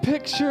showed me a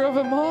picture of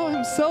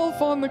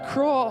himself on the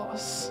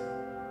cross.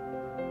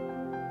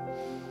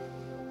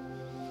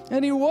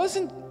 And he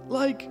wasn't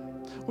like,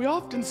 we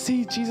often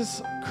see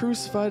Jesus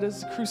crucified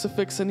as a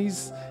crucifix and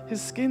his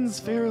skin's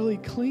fairly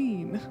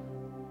clean.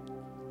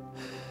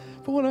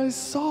 But when I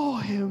saw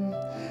him,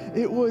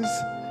 it was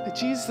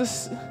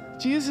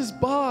Jesus'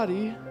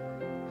 body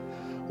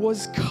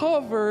was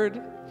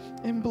covered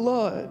in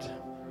blood.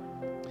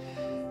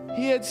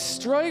 He had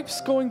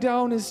stripes going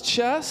down his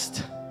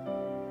chest,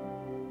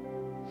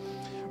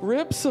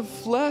 rips of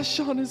flesh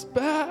on his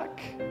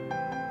back,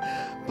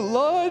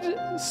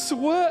 blood,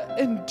 sweat,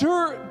 and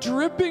dirt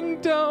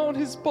dripping down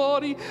his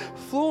body,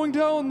 flowing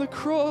down the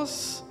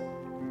cross.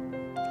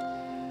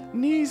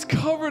 Knees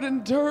covered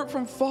in dirt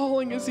from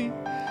falling as he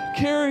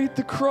carried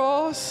the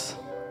cross.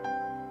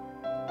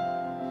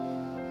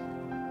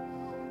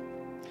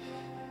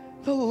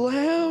 The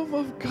Lamb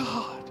of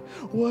God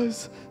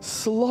was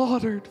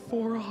slaughtered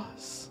for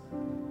us.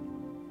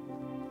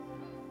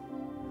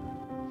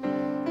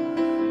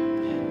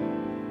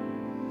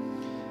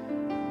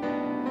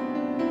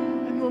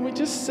 And when we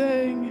just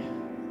sang,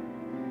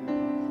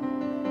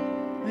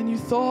 and you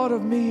thought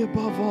of me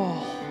above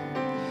all,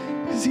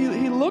 because he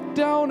looked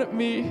down at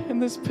me in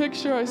this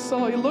picture I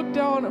saw, he looked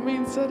down at me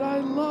and said, I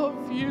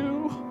love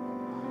you.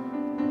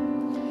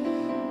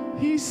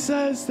 He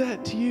says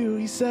that to you.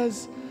 He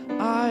says,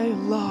 I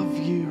love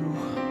you.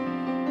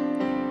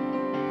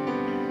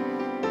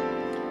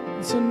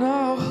 And so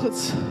now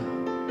let's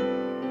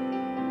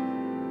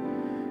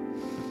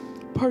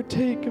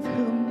partake of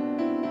him.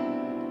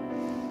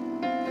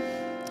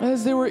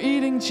 As they were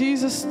eating,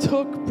 Jesus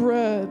took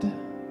bread,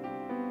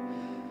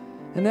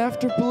 and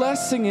after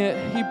blessing it,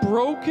 he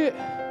broke it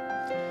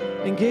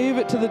and gave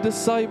it to the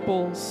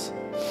disciples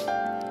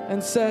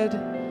and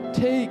said,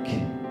 take,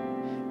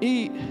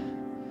 eat,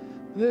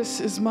 this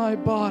is my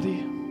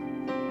body.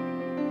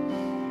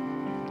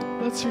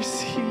 Let's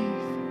receive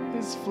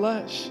his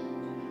flesh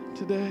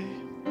today.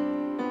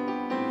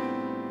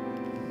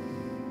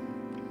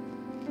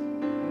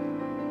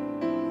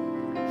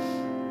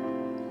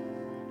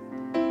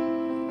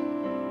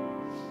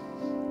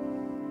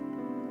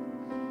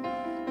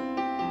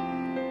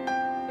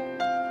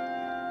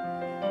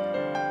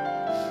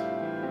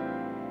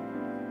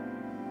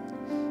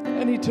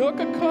 And he took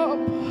a cup.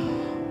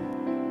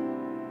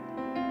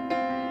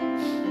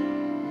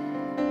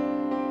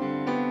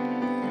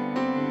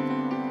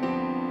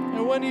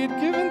 And when he had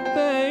given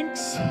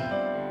thanks,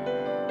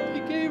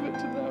 he gave it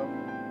to them.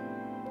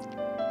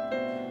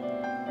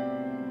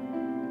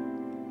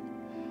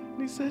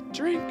 And he said,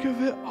 "Drink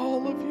of it,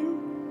 all of you.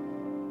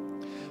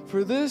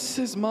 For this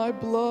is my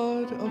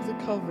blood of the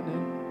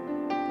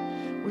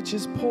covenant, which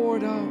is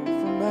poured out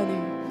for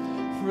many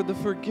for the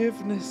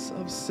forgiveness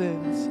of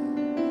sins.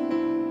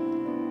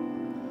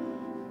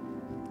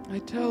 I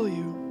tell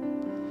you,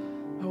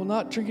 I will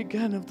not drink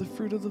again of the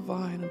fruit of the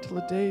vine until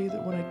the day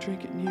that when I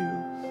drink it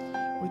new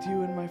with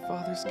you in my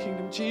Father's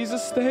kingdom."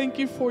 Jesus, thank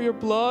you for your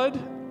blood.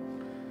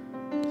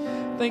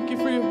 Thank you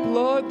for your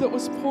blood that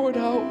was poured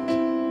out.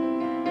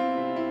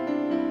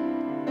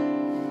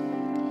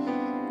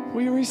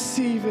 We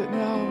receive it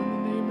now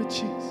in the name of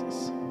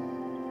Jesus.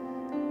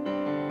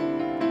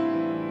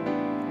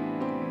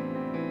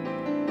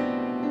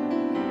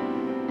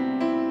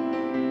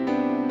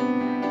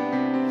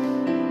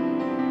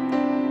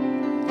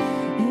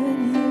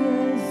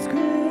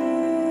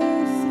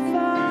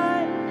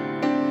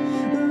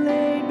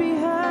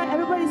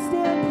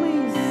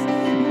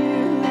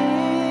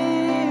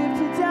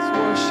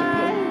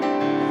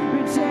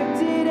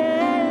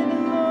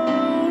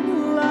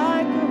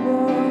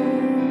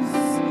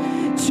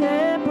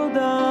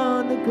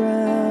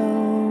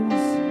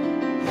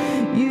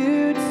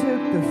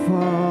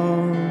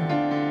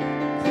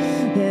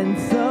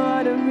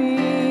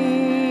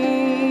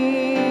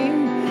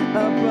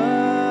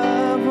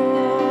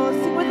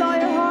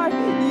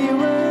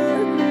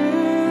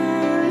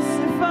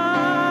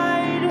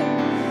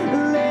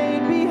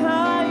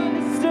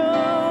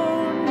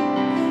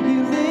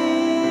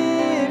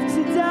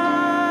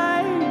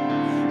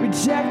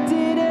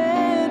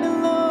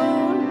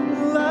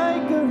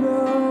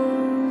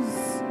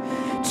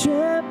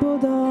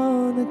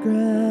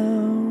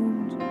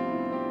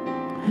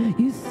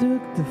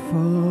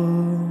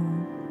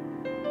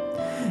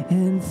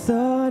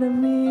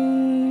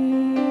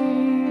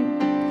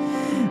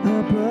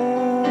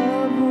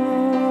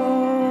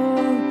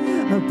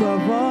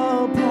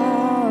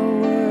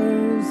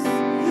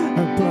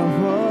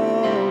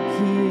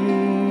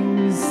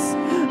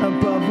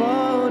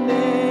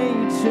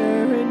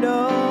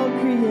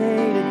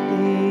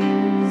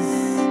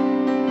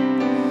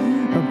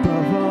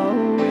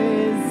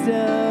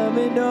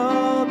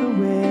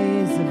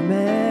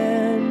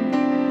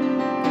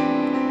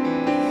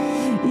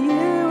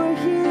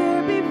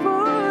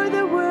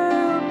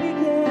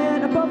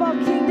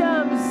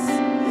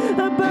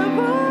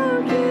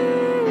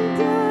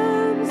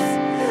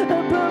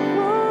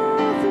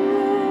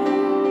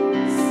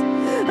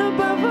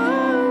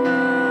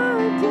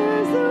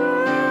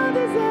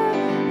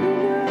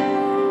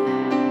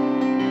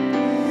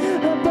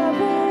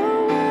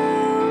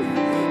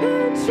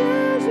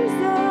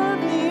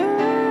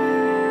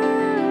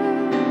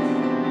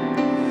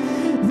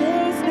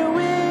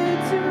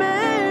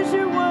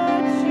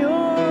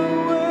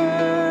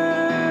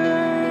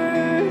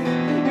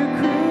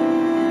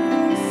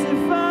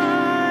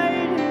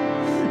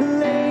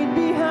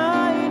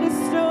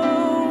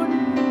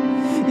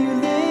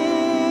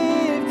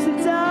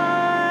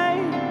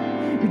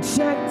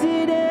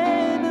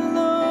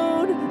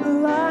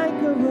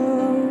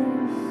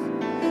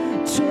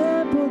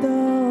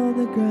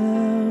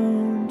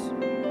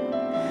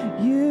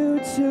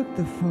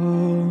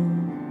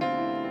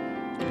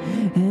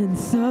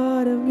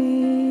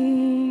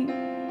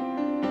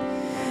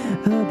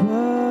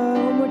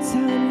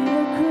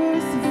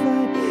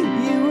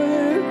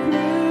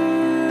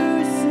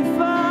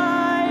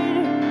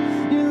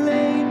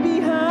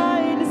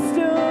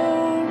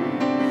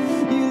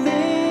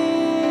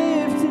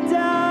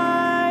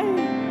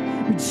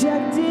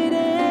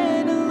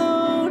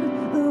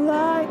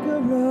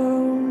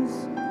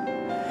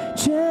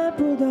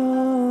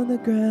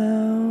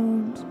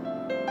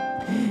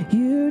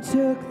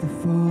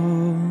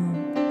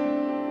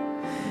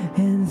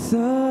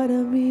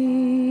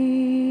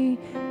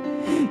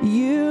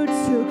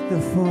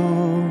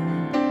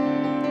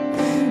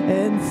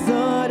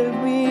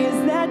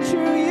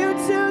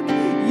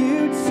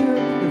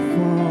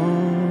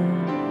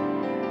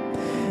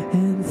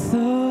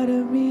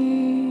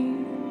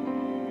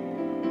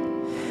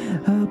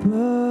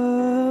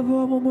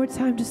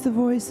 Just the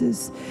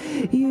voices.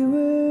 You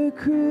were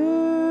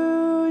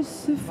crucified,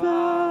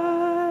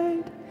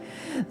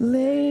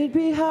 laid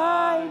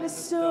behind a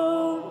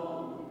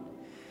stone.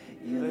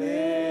 You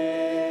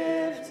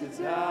lived to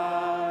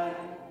die,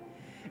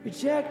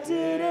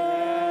 rejected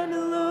and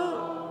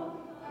alone,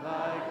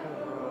 like a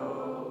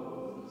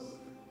rose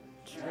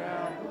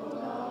trampled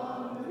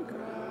on the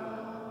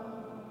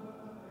ground.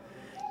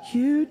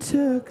 You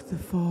took the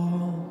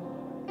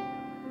fall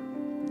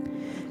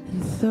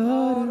and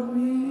thought of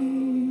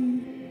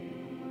me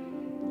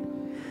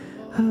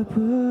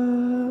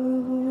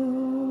above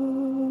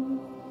all.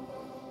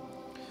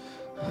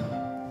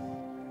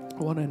 I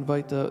want to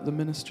invite the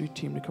ministry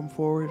team to come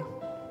forward.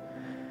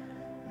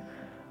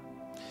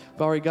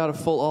 I've already got a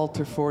full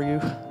altar for you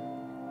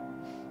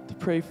to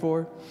pray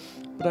for,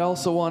 but I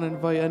also want to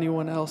invite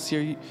anyone else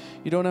here.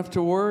 You don't have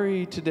to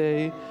worry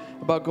today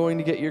about going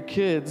to get your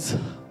kids.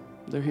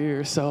 They're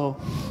here, so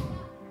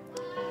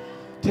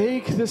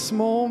take this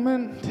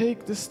moment,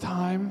 take this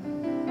time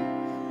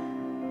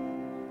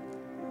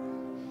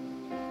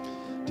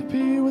to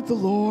be with the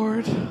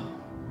Lord.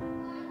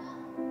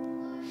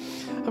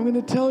 I'm going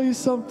to tell you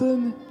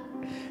something.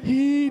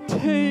 He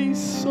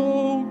tastes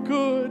so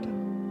good.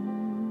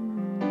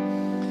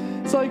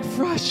 It's like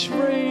fresh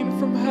rain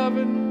from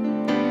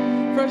heaven,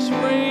 fresh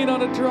rain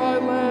on a dry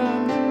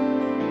land.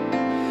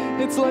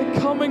 It's like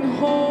coming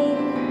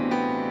home.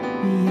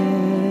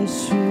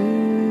 Yes,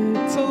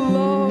 It's a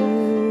love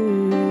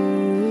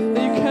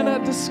that you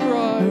cannot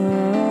describe.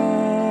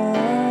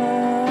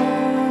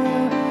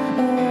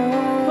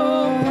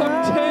 Come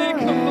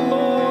partake of the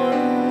Lord.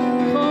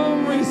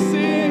 Come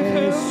receive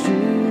Him.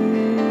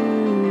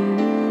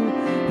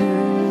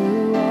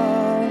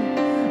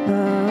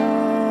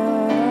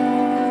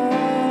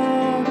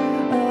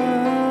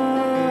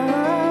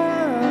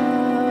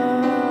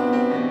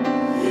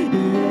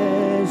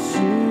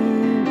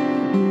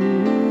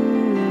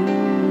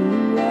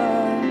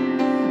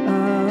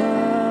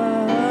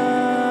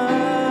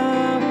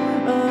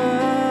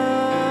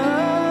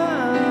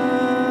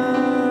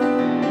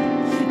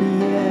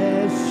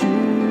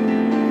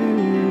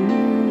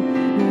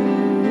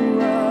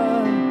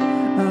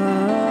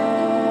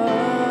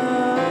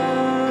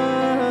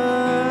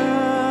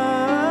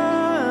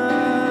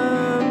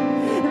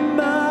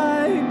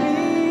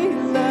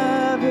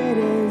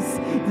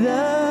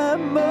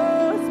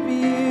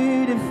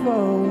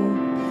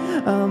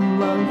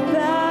 Among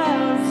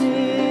thousands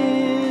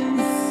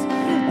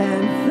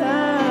and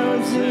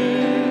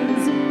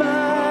thousands,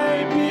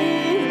 my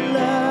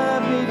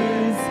beloved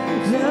is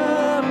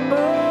the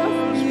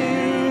most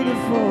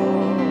beautiful.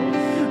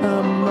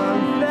 Among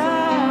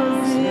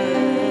thousands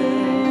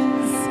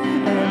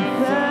and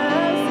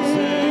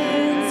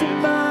thousands,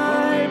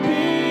 my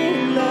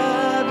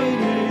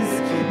beloved is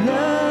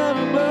the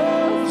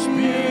most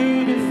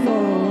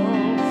beautiful.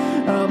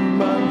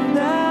 Among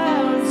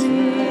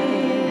thousands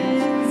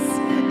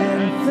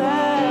and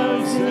thousands.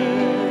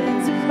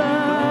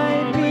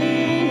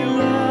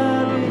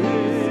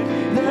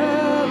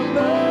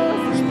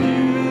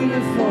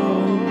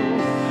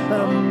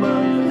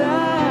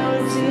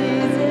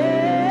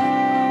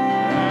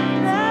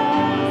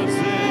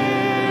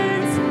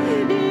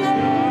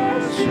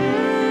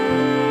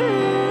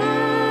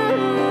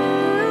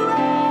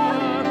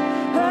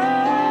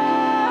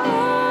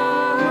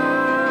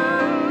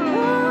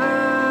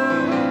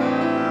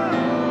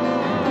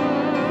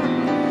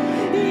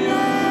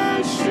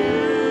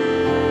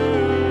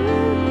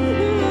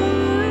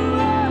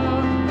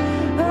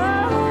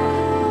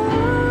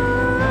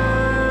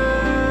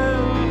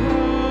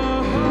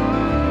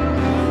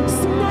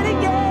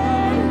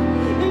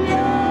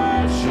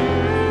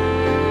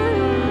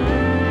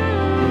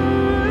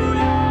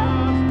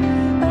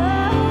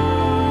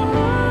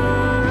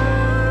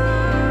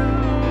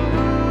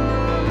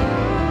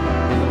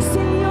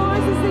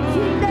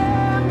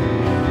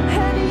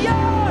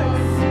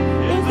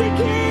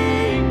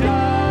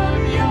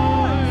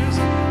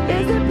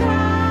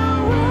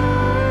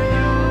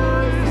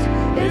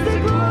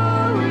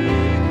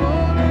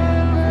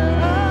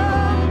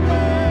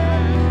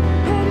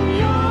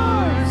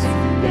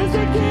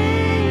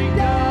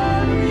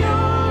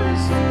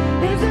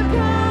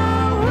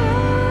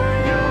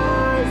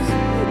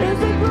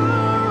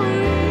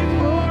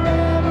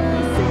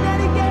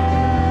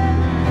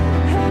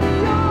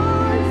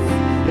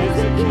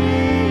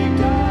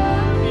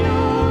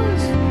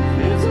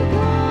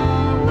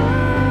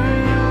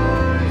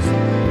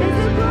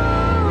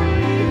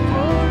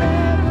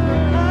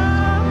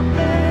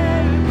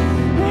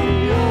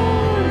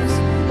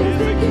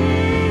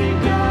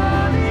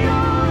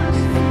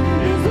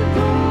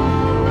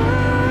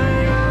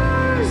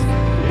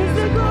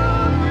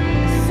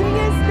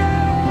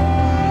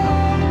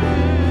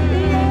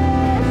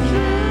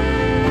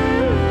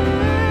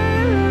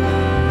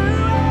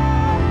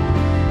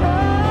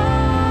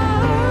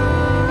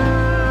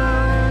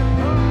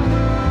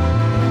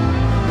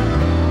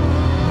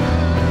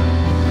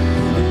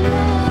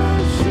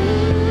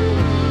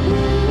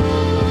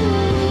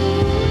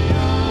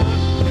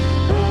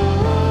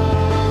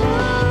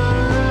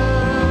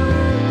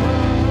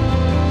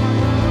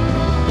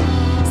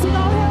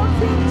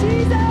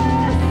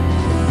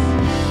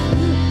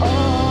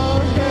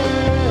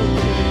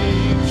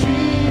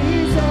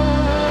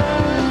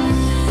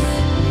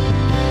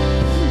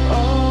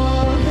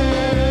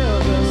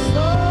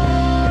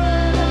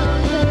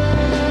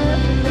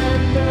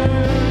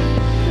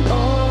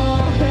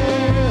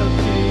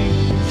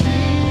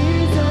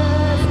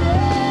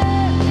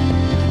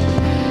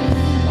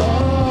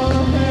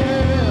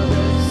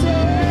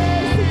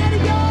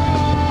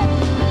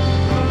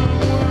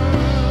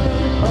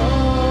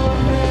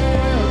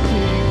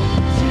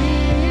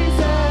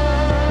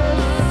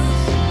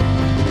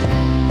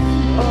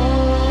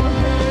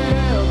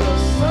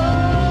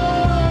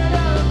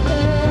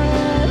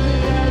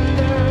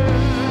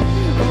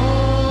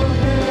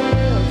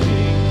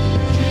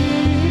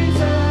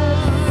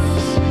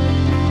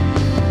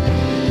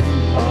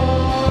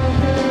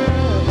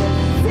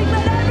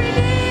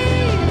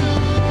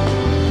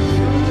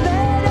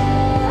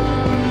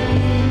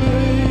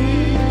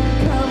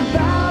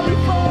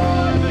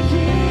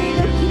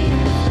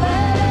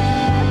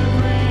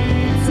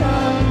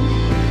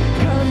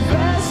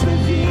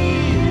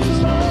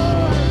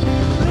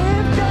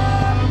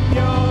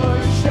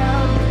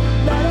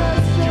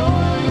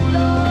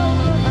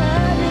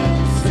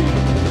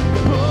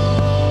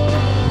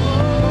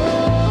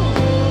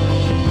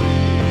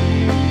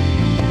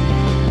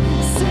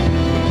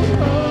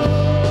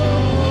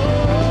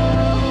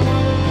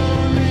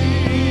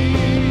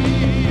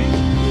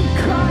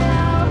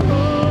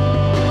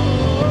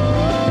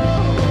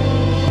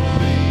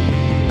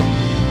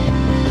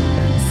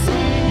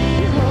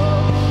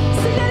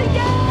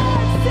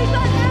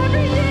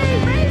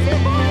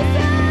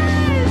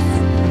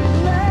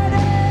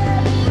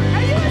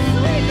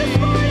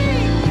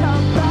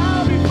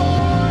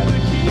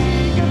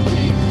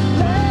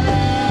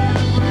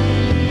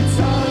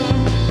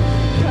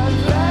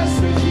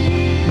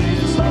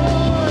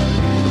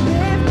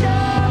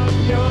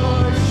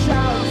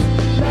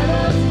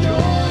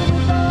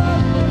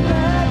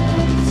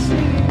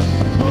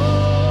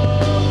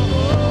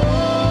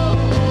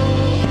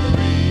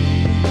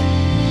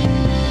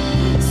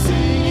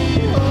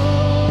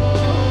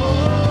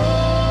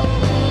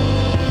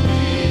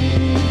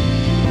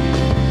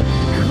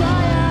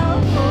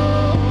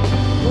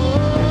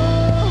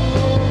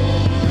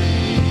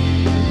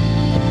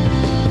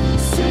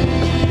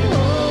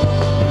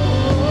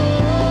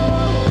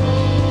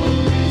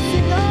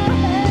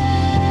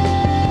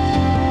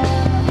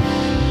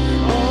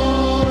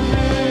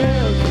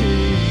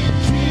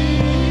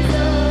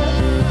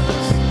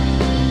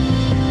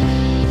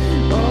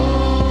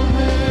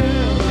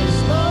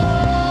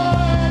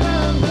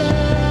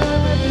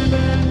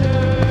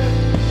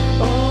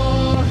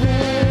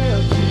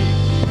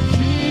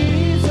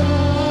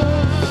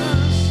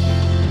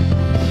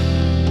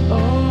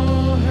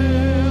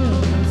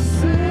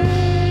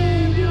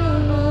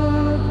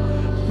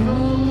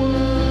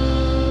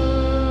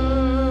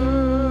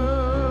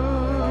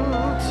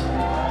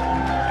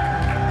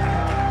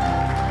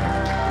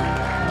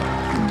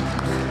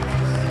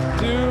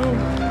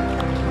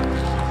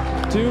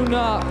 Do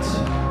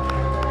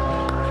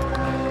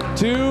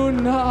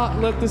not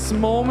let this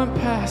moment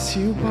pass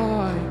you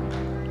by.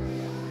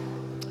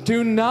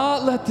 Do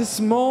not let this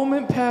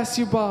moment pass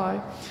you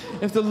by.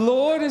 If the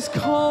Lord is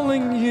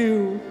calling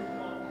you,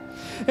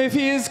 if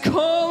He is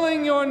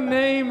calling your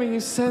name and you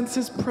sense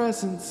His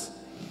presence,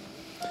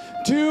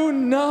 do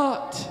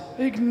not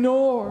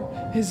ignore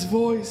His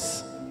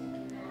voice.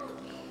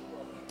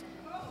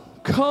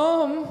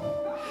 Come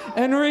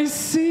and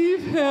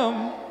receive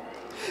Him.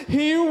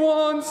 He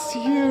wants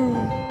you.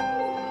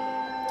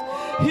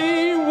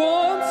 He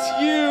wants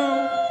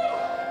you.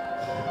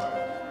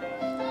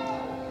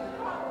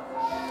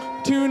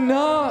 Do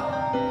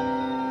not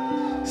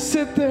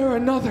sit there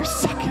another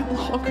second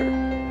longer.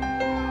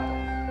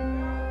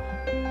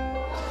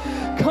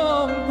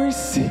 Come,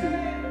 receive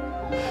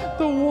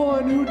the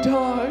one who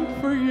died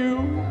for you,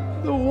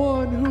 the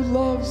one who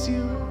loves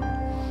you,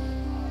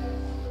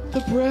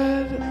 the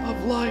bread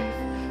of life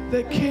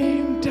that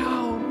came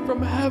down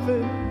from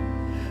heaven.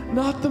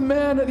 Not the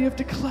manna that you have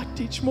to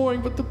collect each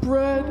morning, but the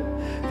bread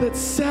that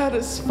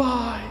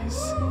satisfies.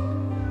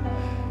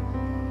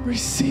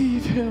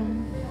 Receive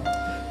Him.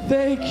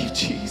 Thank you,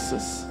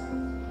 Jesus.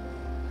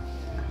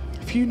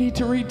 If you need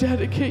to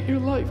rededicate your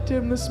life to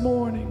Him this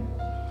morning,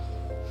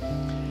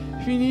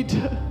 if you need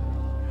to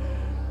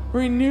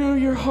renew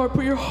your heart,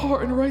 put your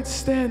heart in right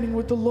standing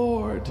with the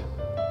Lord,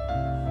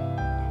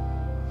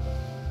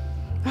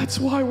 that's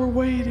why we're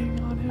waiting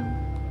on Him.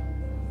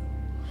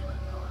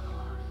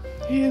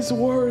 He is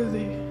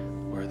worthy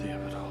of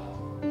it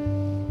all.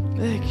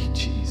 Thank you,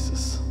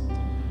 Jesus.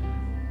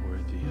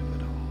 Worthy of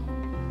it all.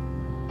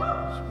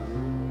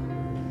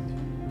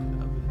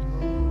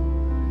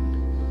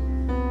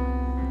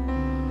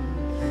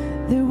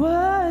 There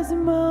was a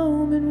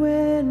moment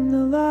when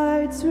the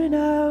lights went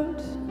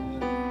out,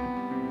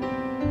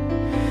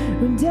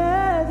 when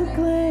death had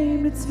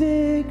claimed its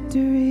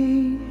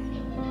victory.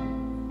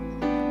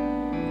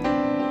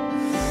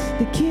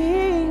 The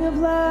King of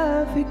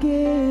love had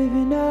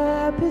given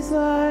up His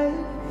life.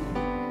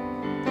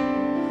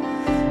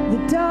 The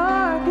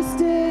darkest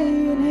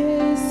day in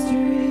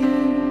history.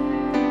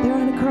 They're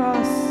on a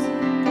cross.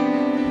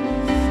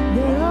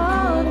 They're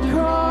on a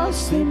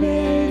cross they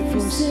made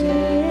for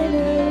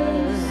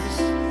sinners.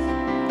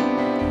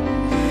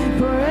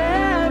 For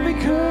every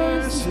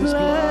curse His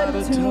blood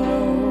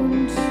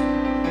atoned.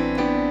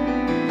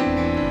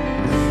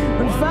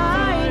 When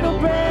final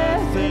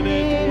breath and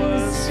it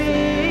was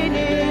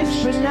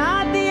finished, but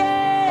not the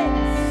end,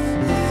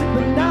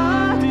 but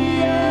not the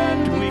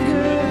end we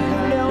could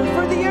have known.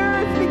 For the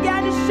earth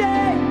began to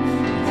shake,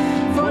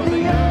 for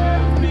the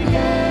earth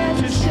began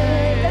to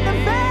shake,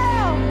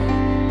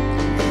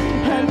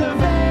 and the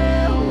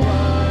veil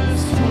was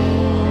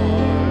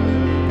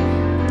torn.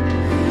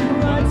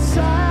 But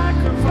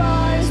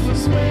sacrifice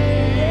was made,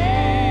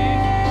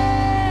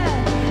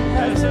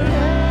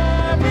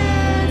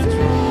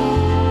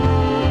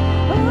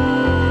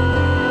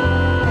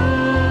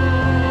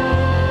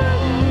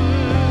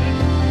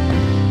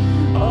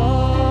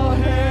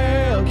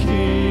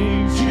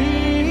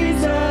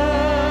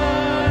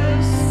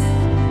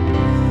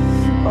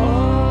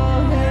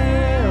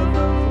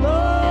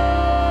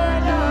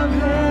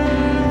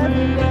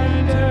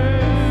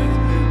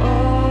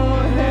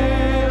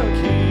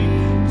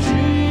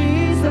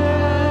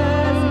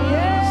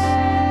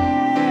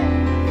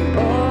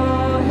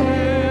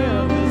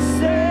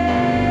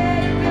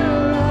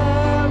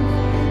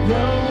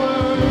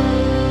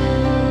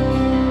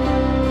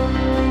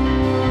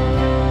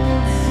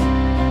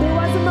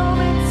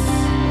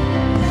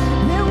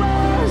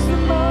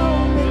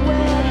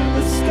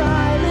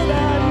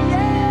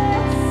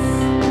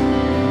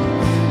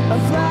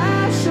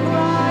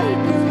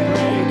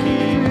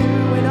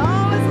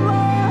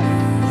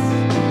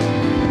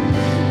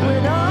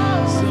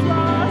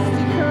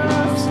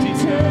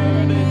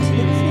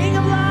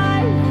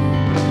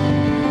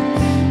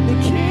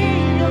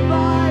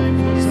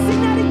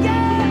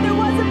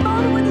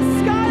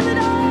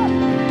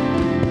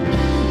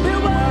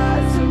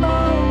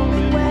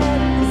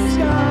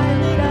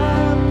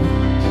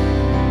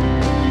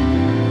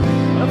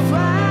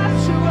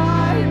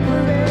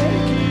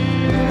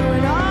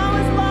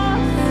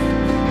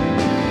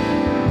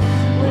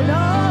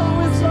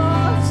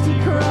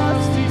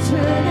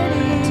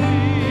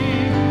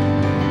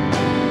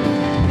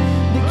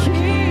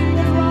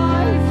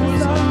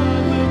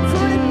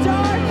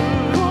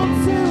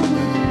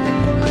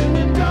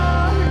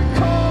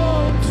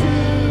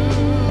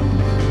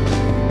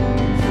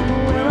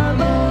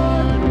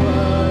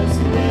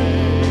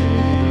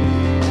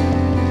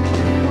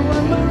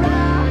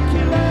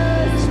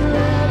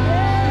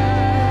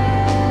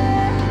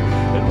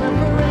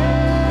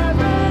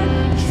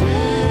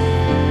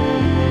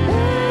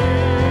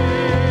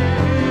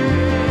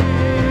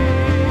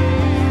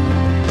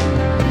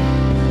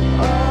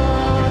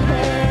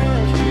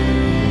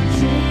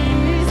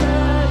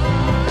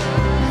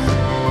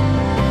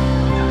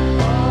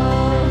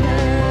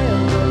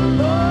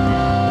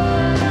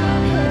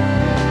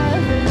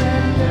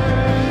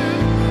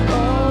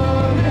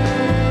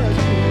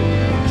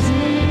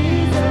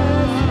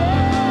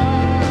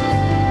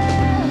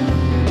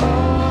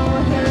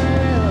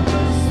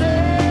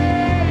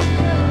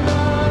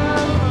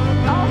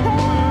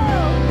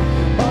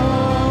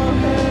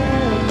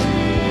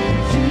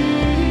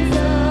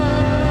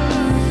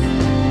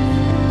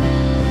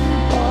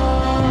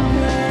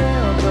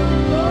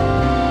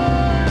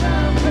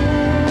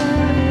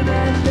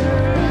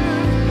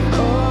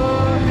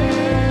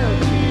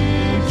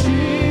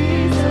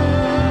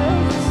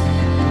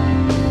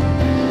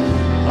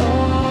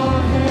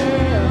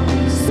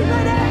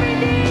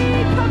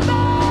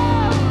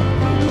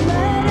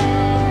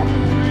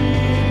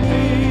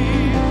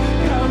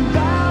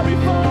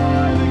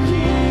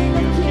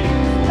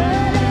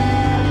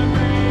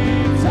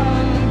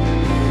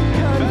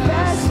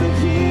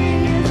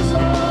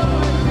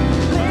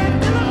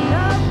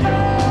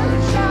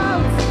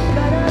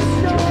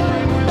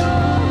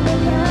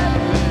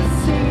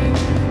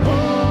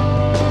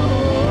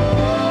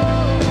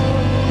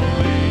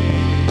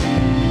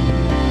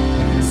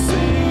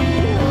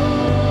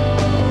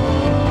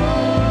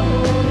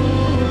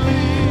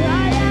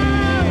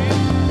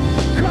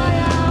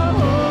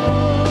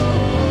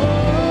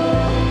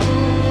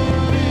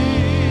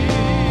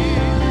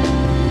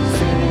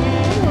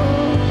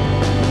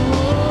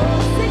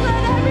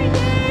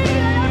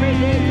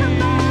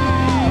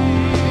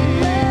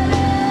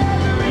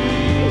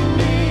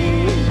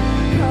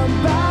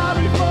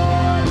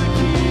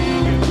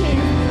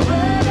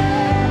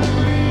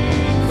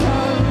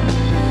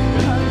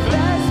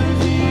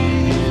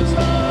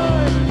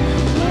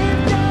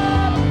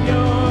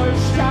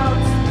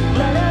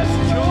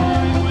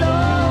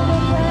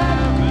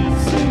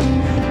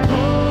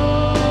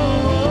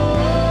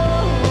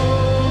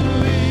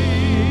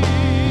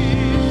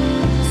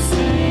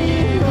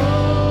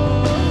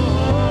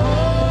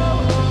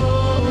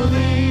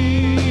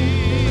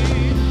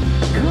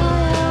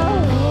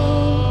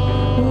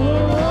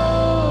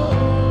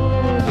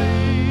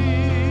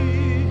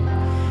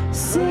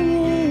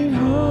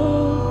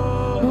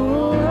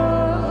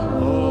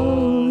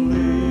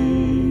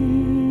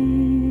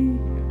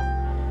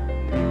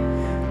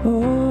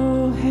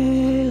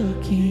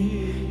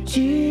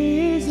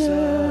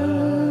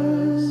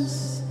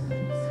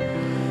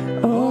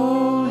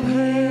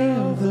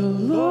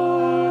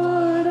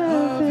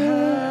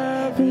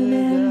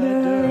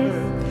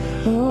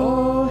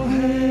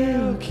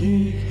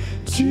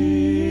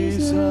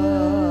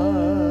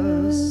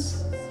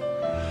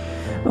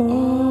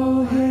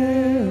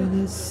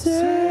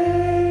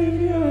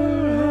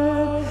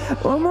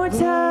 One more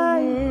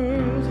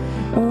time.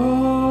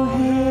 Oh,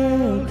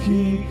 hail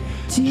King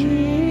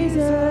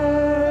Jesus.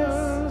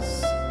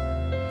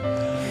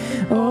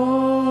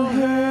 Oh,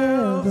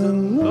 hail the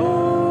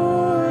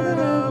Lord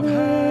of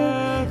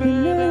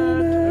heaven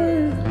and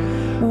earth.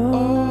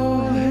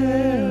 Oh,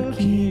 hail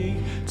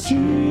King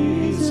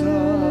Jesus.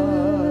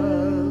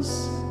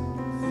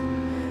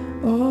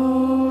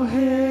 Oh,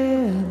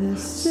 hail the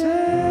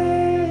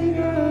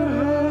Savior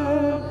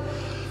of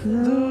the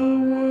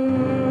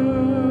world.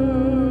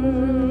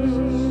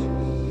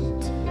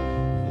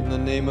 In the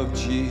name of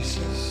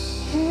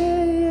Jesus.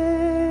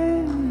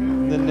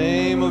 In the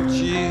name of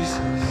Jesus.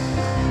 We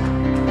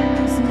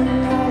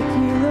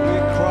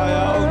cry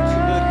out to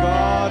the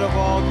God of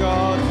all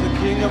gods, the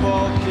King of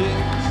all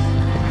kings,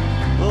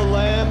 the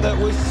Lamb that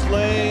was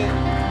slain,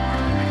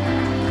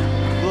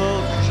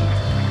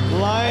 the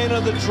Lion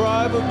of the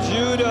tribe of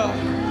Judah,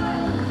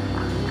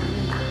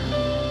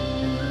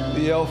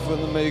 the Alpha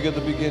and the Omega,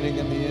 the beginning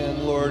and the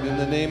end. Lord, in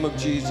the name of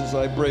Jesus,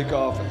 I break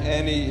off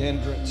any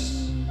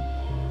hindrance,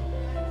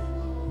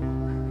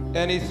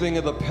 anything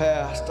of the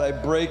past. I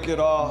break it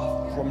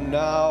off from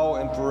now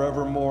and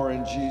forevermore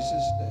in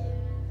Jesus' name.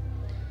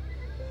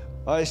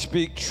 I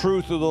speak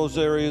truth to those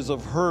areas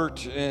of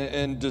hurt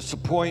and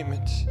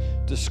disappointment,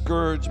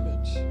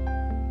 discouragement.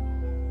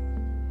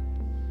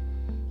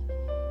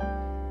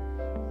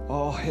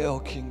 Oh, hail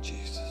King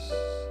Jesus,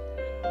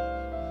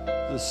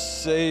 the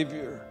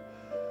Savior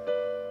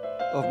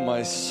of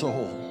my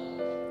soul,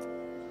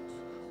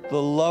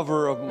 the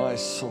lover of my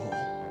soul,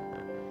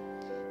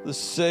 the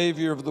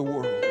Savior of the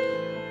world.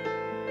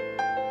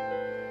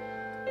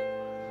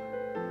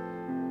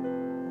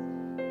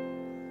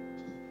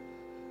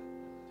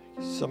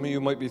 Some of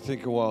you might be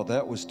thinking, wow,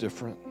 that was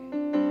different.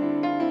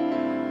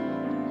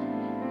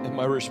 And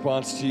my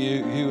response to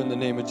you in the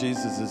name of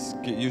Jesus is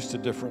get used to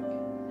different.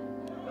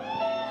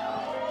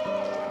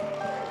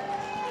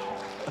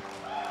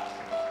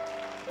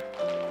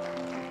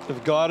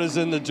 If God is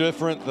in the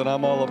different, then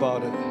I'm all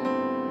about it.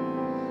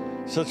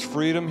 Such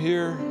freedom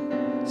here,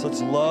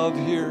 such love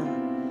here,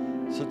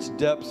 such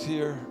depth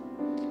here,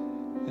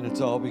 and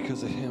it's all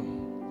because of Him.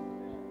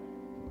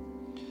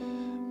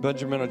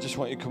 Benjamin, I just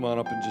want you to come on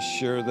up and just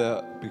share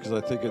that, because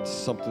I think it's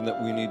something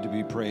that we need to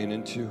be praying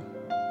into.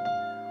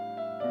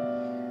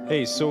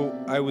 Hey, so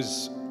I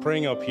was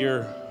praying up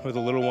here with the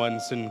little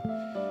ones and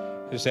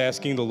just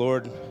asking the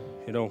Lord,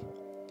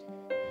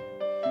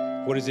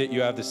 what is it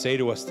you have to say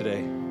to us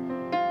today?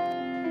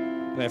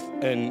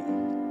 And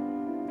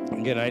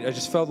again, I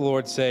just felt the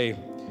Lord say,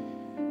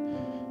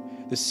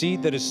 the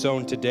seed that is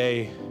sown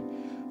today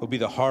will be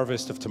the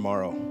harvest of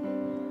tomorrow.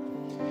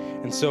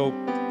 And so,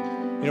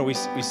 we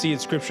see in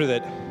Scripture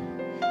that,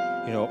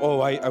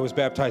 I was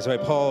baptized by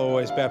Paul,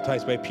 I was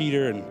baptized by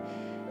Peter,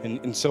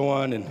 and so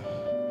on. And,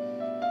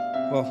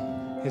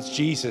 well, it's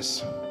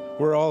Jesus.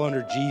 We're all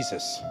under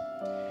Jesus.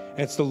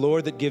 And it's the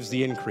Lord that gives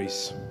the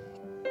increase.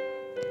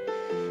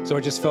 So I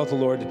just felt the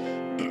Lord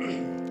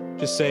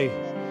just say,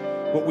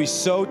 what we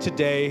sow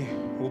today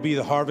will be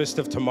the harvest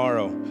of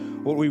tomorrow.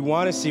 What we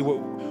want to see, what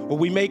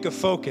we make a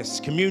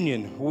focus,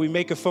 communion, what we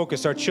make a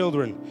focus, our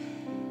children,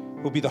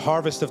 will be the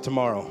harvest of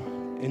tomorrow.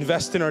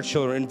 Invest in our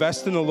children,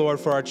 invest in the Lord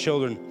for our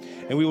children,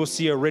 and we will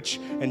see a rich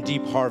and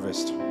deep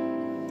harvest.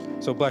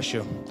 So bless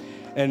you.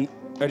 And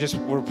I just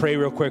want to pray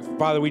real quick.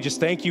 Father, we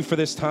just thank you for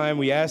this time.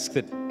 We ask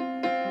that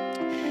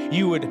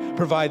you would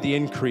provide the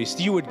increase.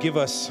 You would give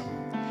us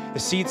the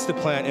seeds to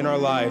plant in our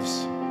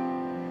lives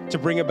to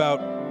bring about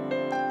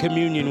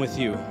communion with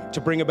you,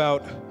 to bring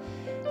about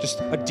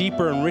just a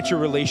deeper and richer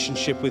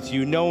relationship with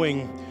you,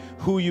 knowing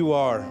who you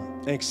are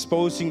and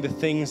exposing the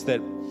things that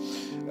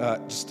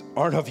just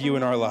aren't of you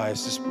in our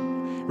lives. Just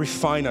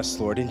refine us,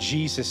 Lord, in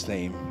Jesus'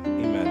 name.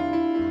 Amen.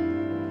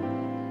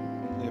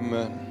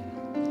 Amen.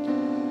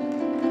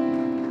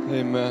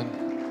 Amen.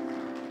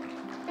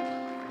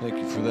 Thank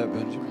you for that,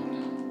 Benjamin.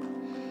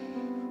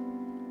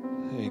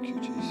 Thank you,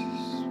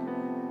 Jesus.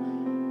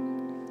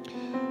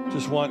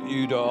 Just want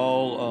you to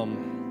all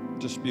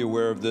just be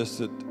aware of this,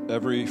 that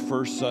every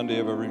first Sunday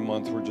of every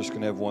month, we're just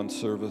going to have one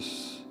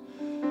service.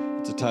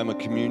 It's a time of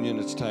communion.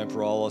 It's time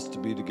for all us to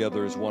be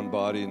together as one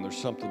body, and there's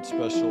something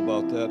special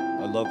about that.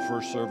 I love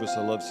first service.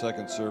 I love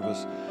second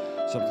service.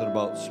 Something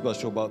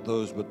special about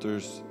those, but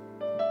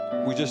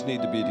we just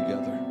need to be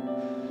together,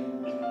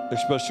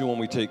 especially when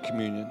we take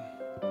communion.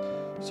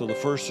 So the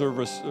first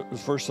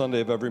Sunday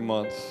of every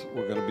month,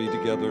 we're going to be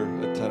together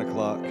at 10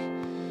 o'clock.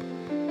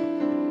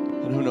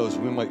 And who knows,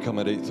 we might come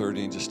at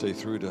 8:30 and just stay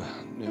through to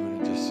noon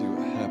and just see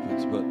what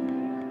happens, but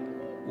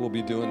we'll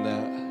be doing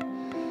that.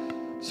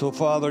 So,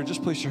 Father,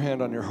 just place your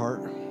hand on your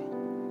heart.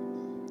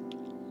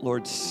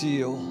 Lord,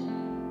 seal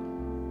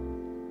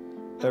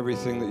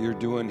everything that you're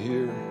doing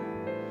here,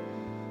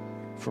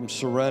 from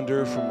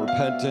surrender, from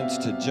repentance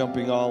to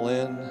jumping all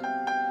in,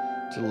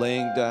 to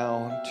laying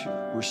down,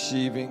 to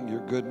receiving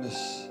your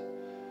goodness,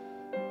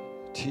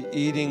 to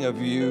eating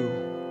of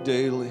you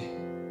daily,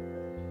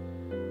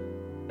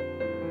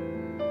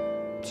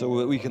 so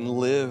that we can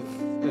live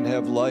and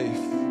have life.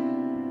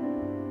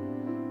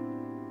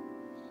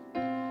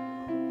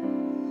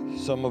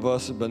 Some of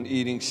us have been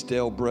eating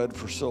stale bread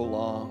for so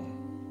long.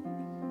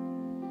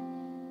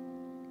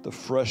 The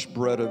fresh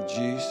bread of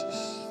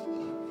Jesus,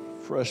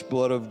 fresh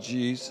blood of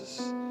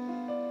Jesus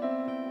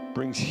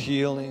brings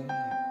healing,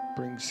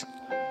 brings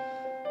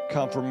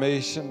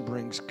confirmation,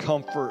 brings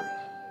comfort.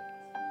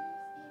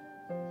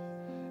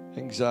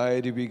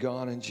 Anxiety be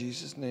gone in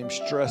Jesus' name.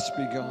 Stress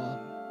be gone.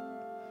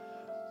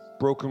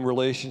 Broken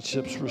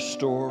relationships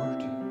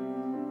restored.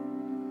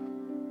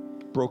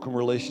 Broken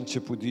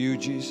relationship with you,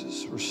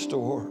 Jesus,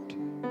 restored.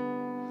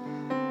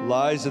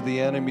 Lies of the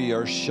enemy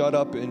are shut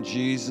up in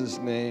Jesus'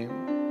 name.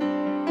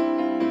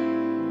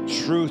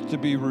 Truth to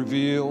be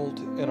revealed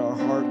in our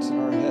hearts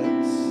and our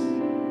heads.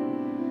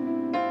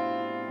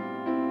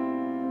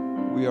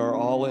 We are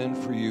all in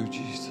for you,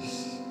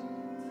 Jesus.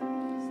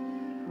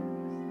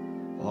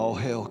 All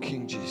hail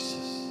King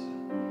Jesus.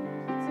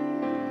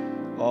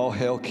 All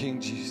hail King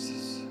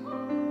Jesus.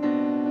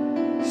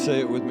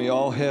 Say it with me.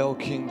 All hail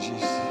King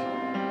Jesus.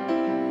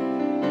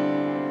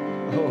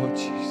 Oh,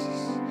 Jesus.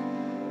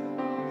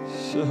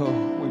 So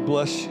we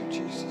bless you,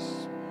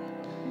 Jesus.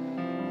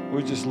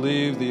 We just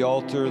leave the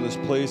altar. This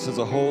place is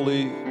a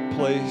holy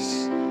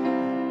place.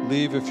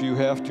 Leave if you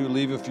have to.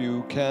 Leave if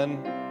you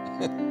can.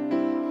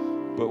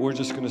 But we're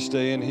just going to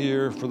stay in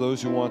here for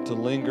those who want to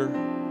linger.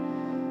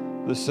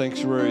 This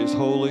sanctuary is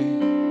holy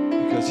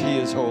because He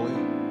is holy.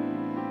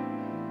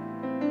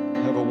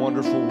 Have a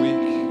wonderful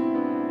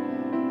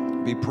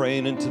week. Be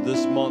praying into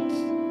this month.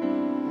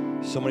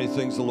 So many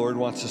things the Lord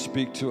wants to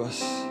speak to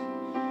us.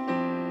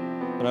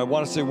 And I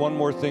want to say one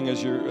more thing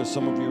as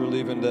some of you are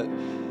leaving, that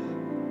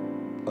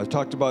I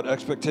talked about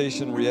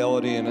expectation,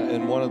 reality,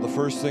 and one of the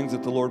first things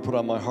that the Lord put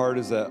on my heart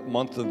is that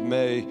month of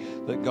May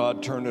that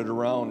God turned it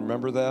around.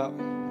 Remember that?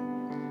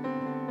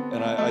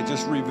 And I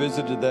just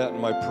revisited that in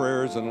my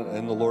prayers,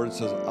 and the Lord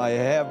says, I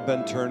have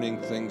been turning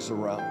things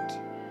around.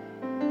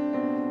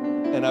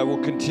 And I will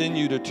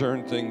continue to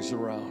turn things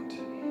around.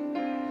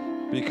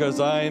 Because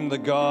I'm the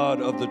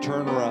God of the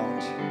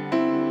turnaround.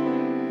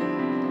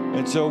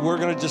 And so we're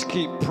going to just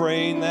keep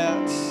praying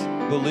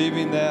that,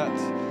 believing that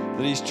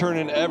He's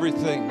turning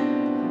everything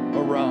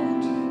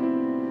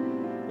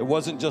around. It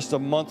wasn't just a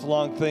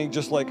month-long thing,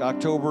 just like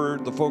October,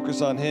 the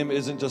focus on Him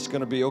isn't just going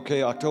to be,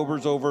 okay,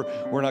 October's over,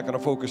 we're not going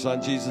to focus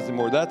on Jesus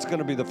anymore. That's going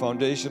to be the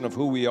foundation of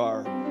who we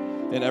are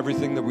and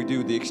everything that we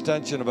do, the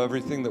extension of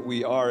everything that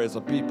we are as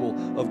a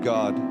people of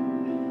God.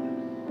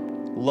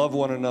 Love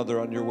one another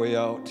on your way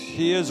out.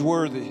 He is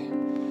worthy.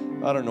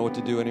 I don't know what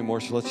to do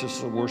anymore, so let's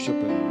just worship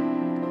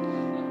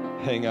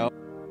and hang out.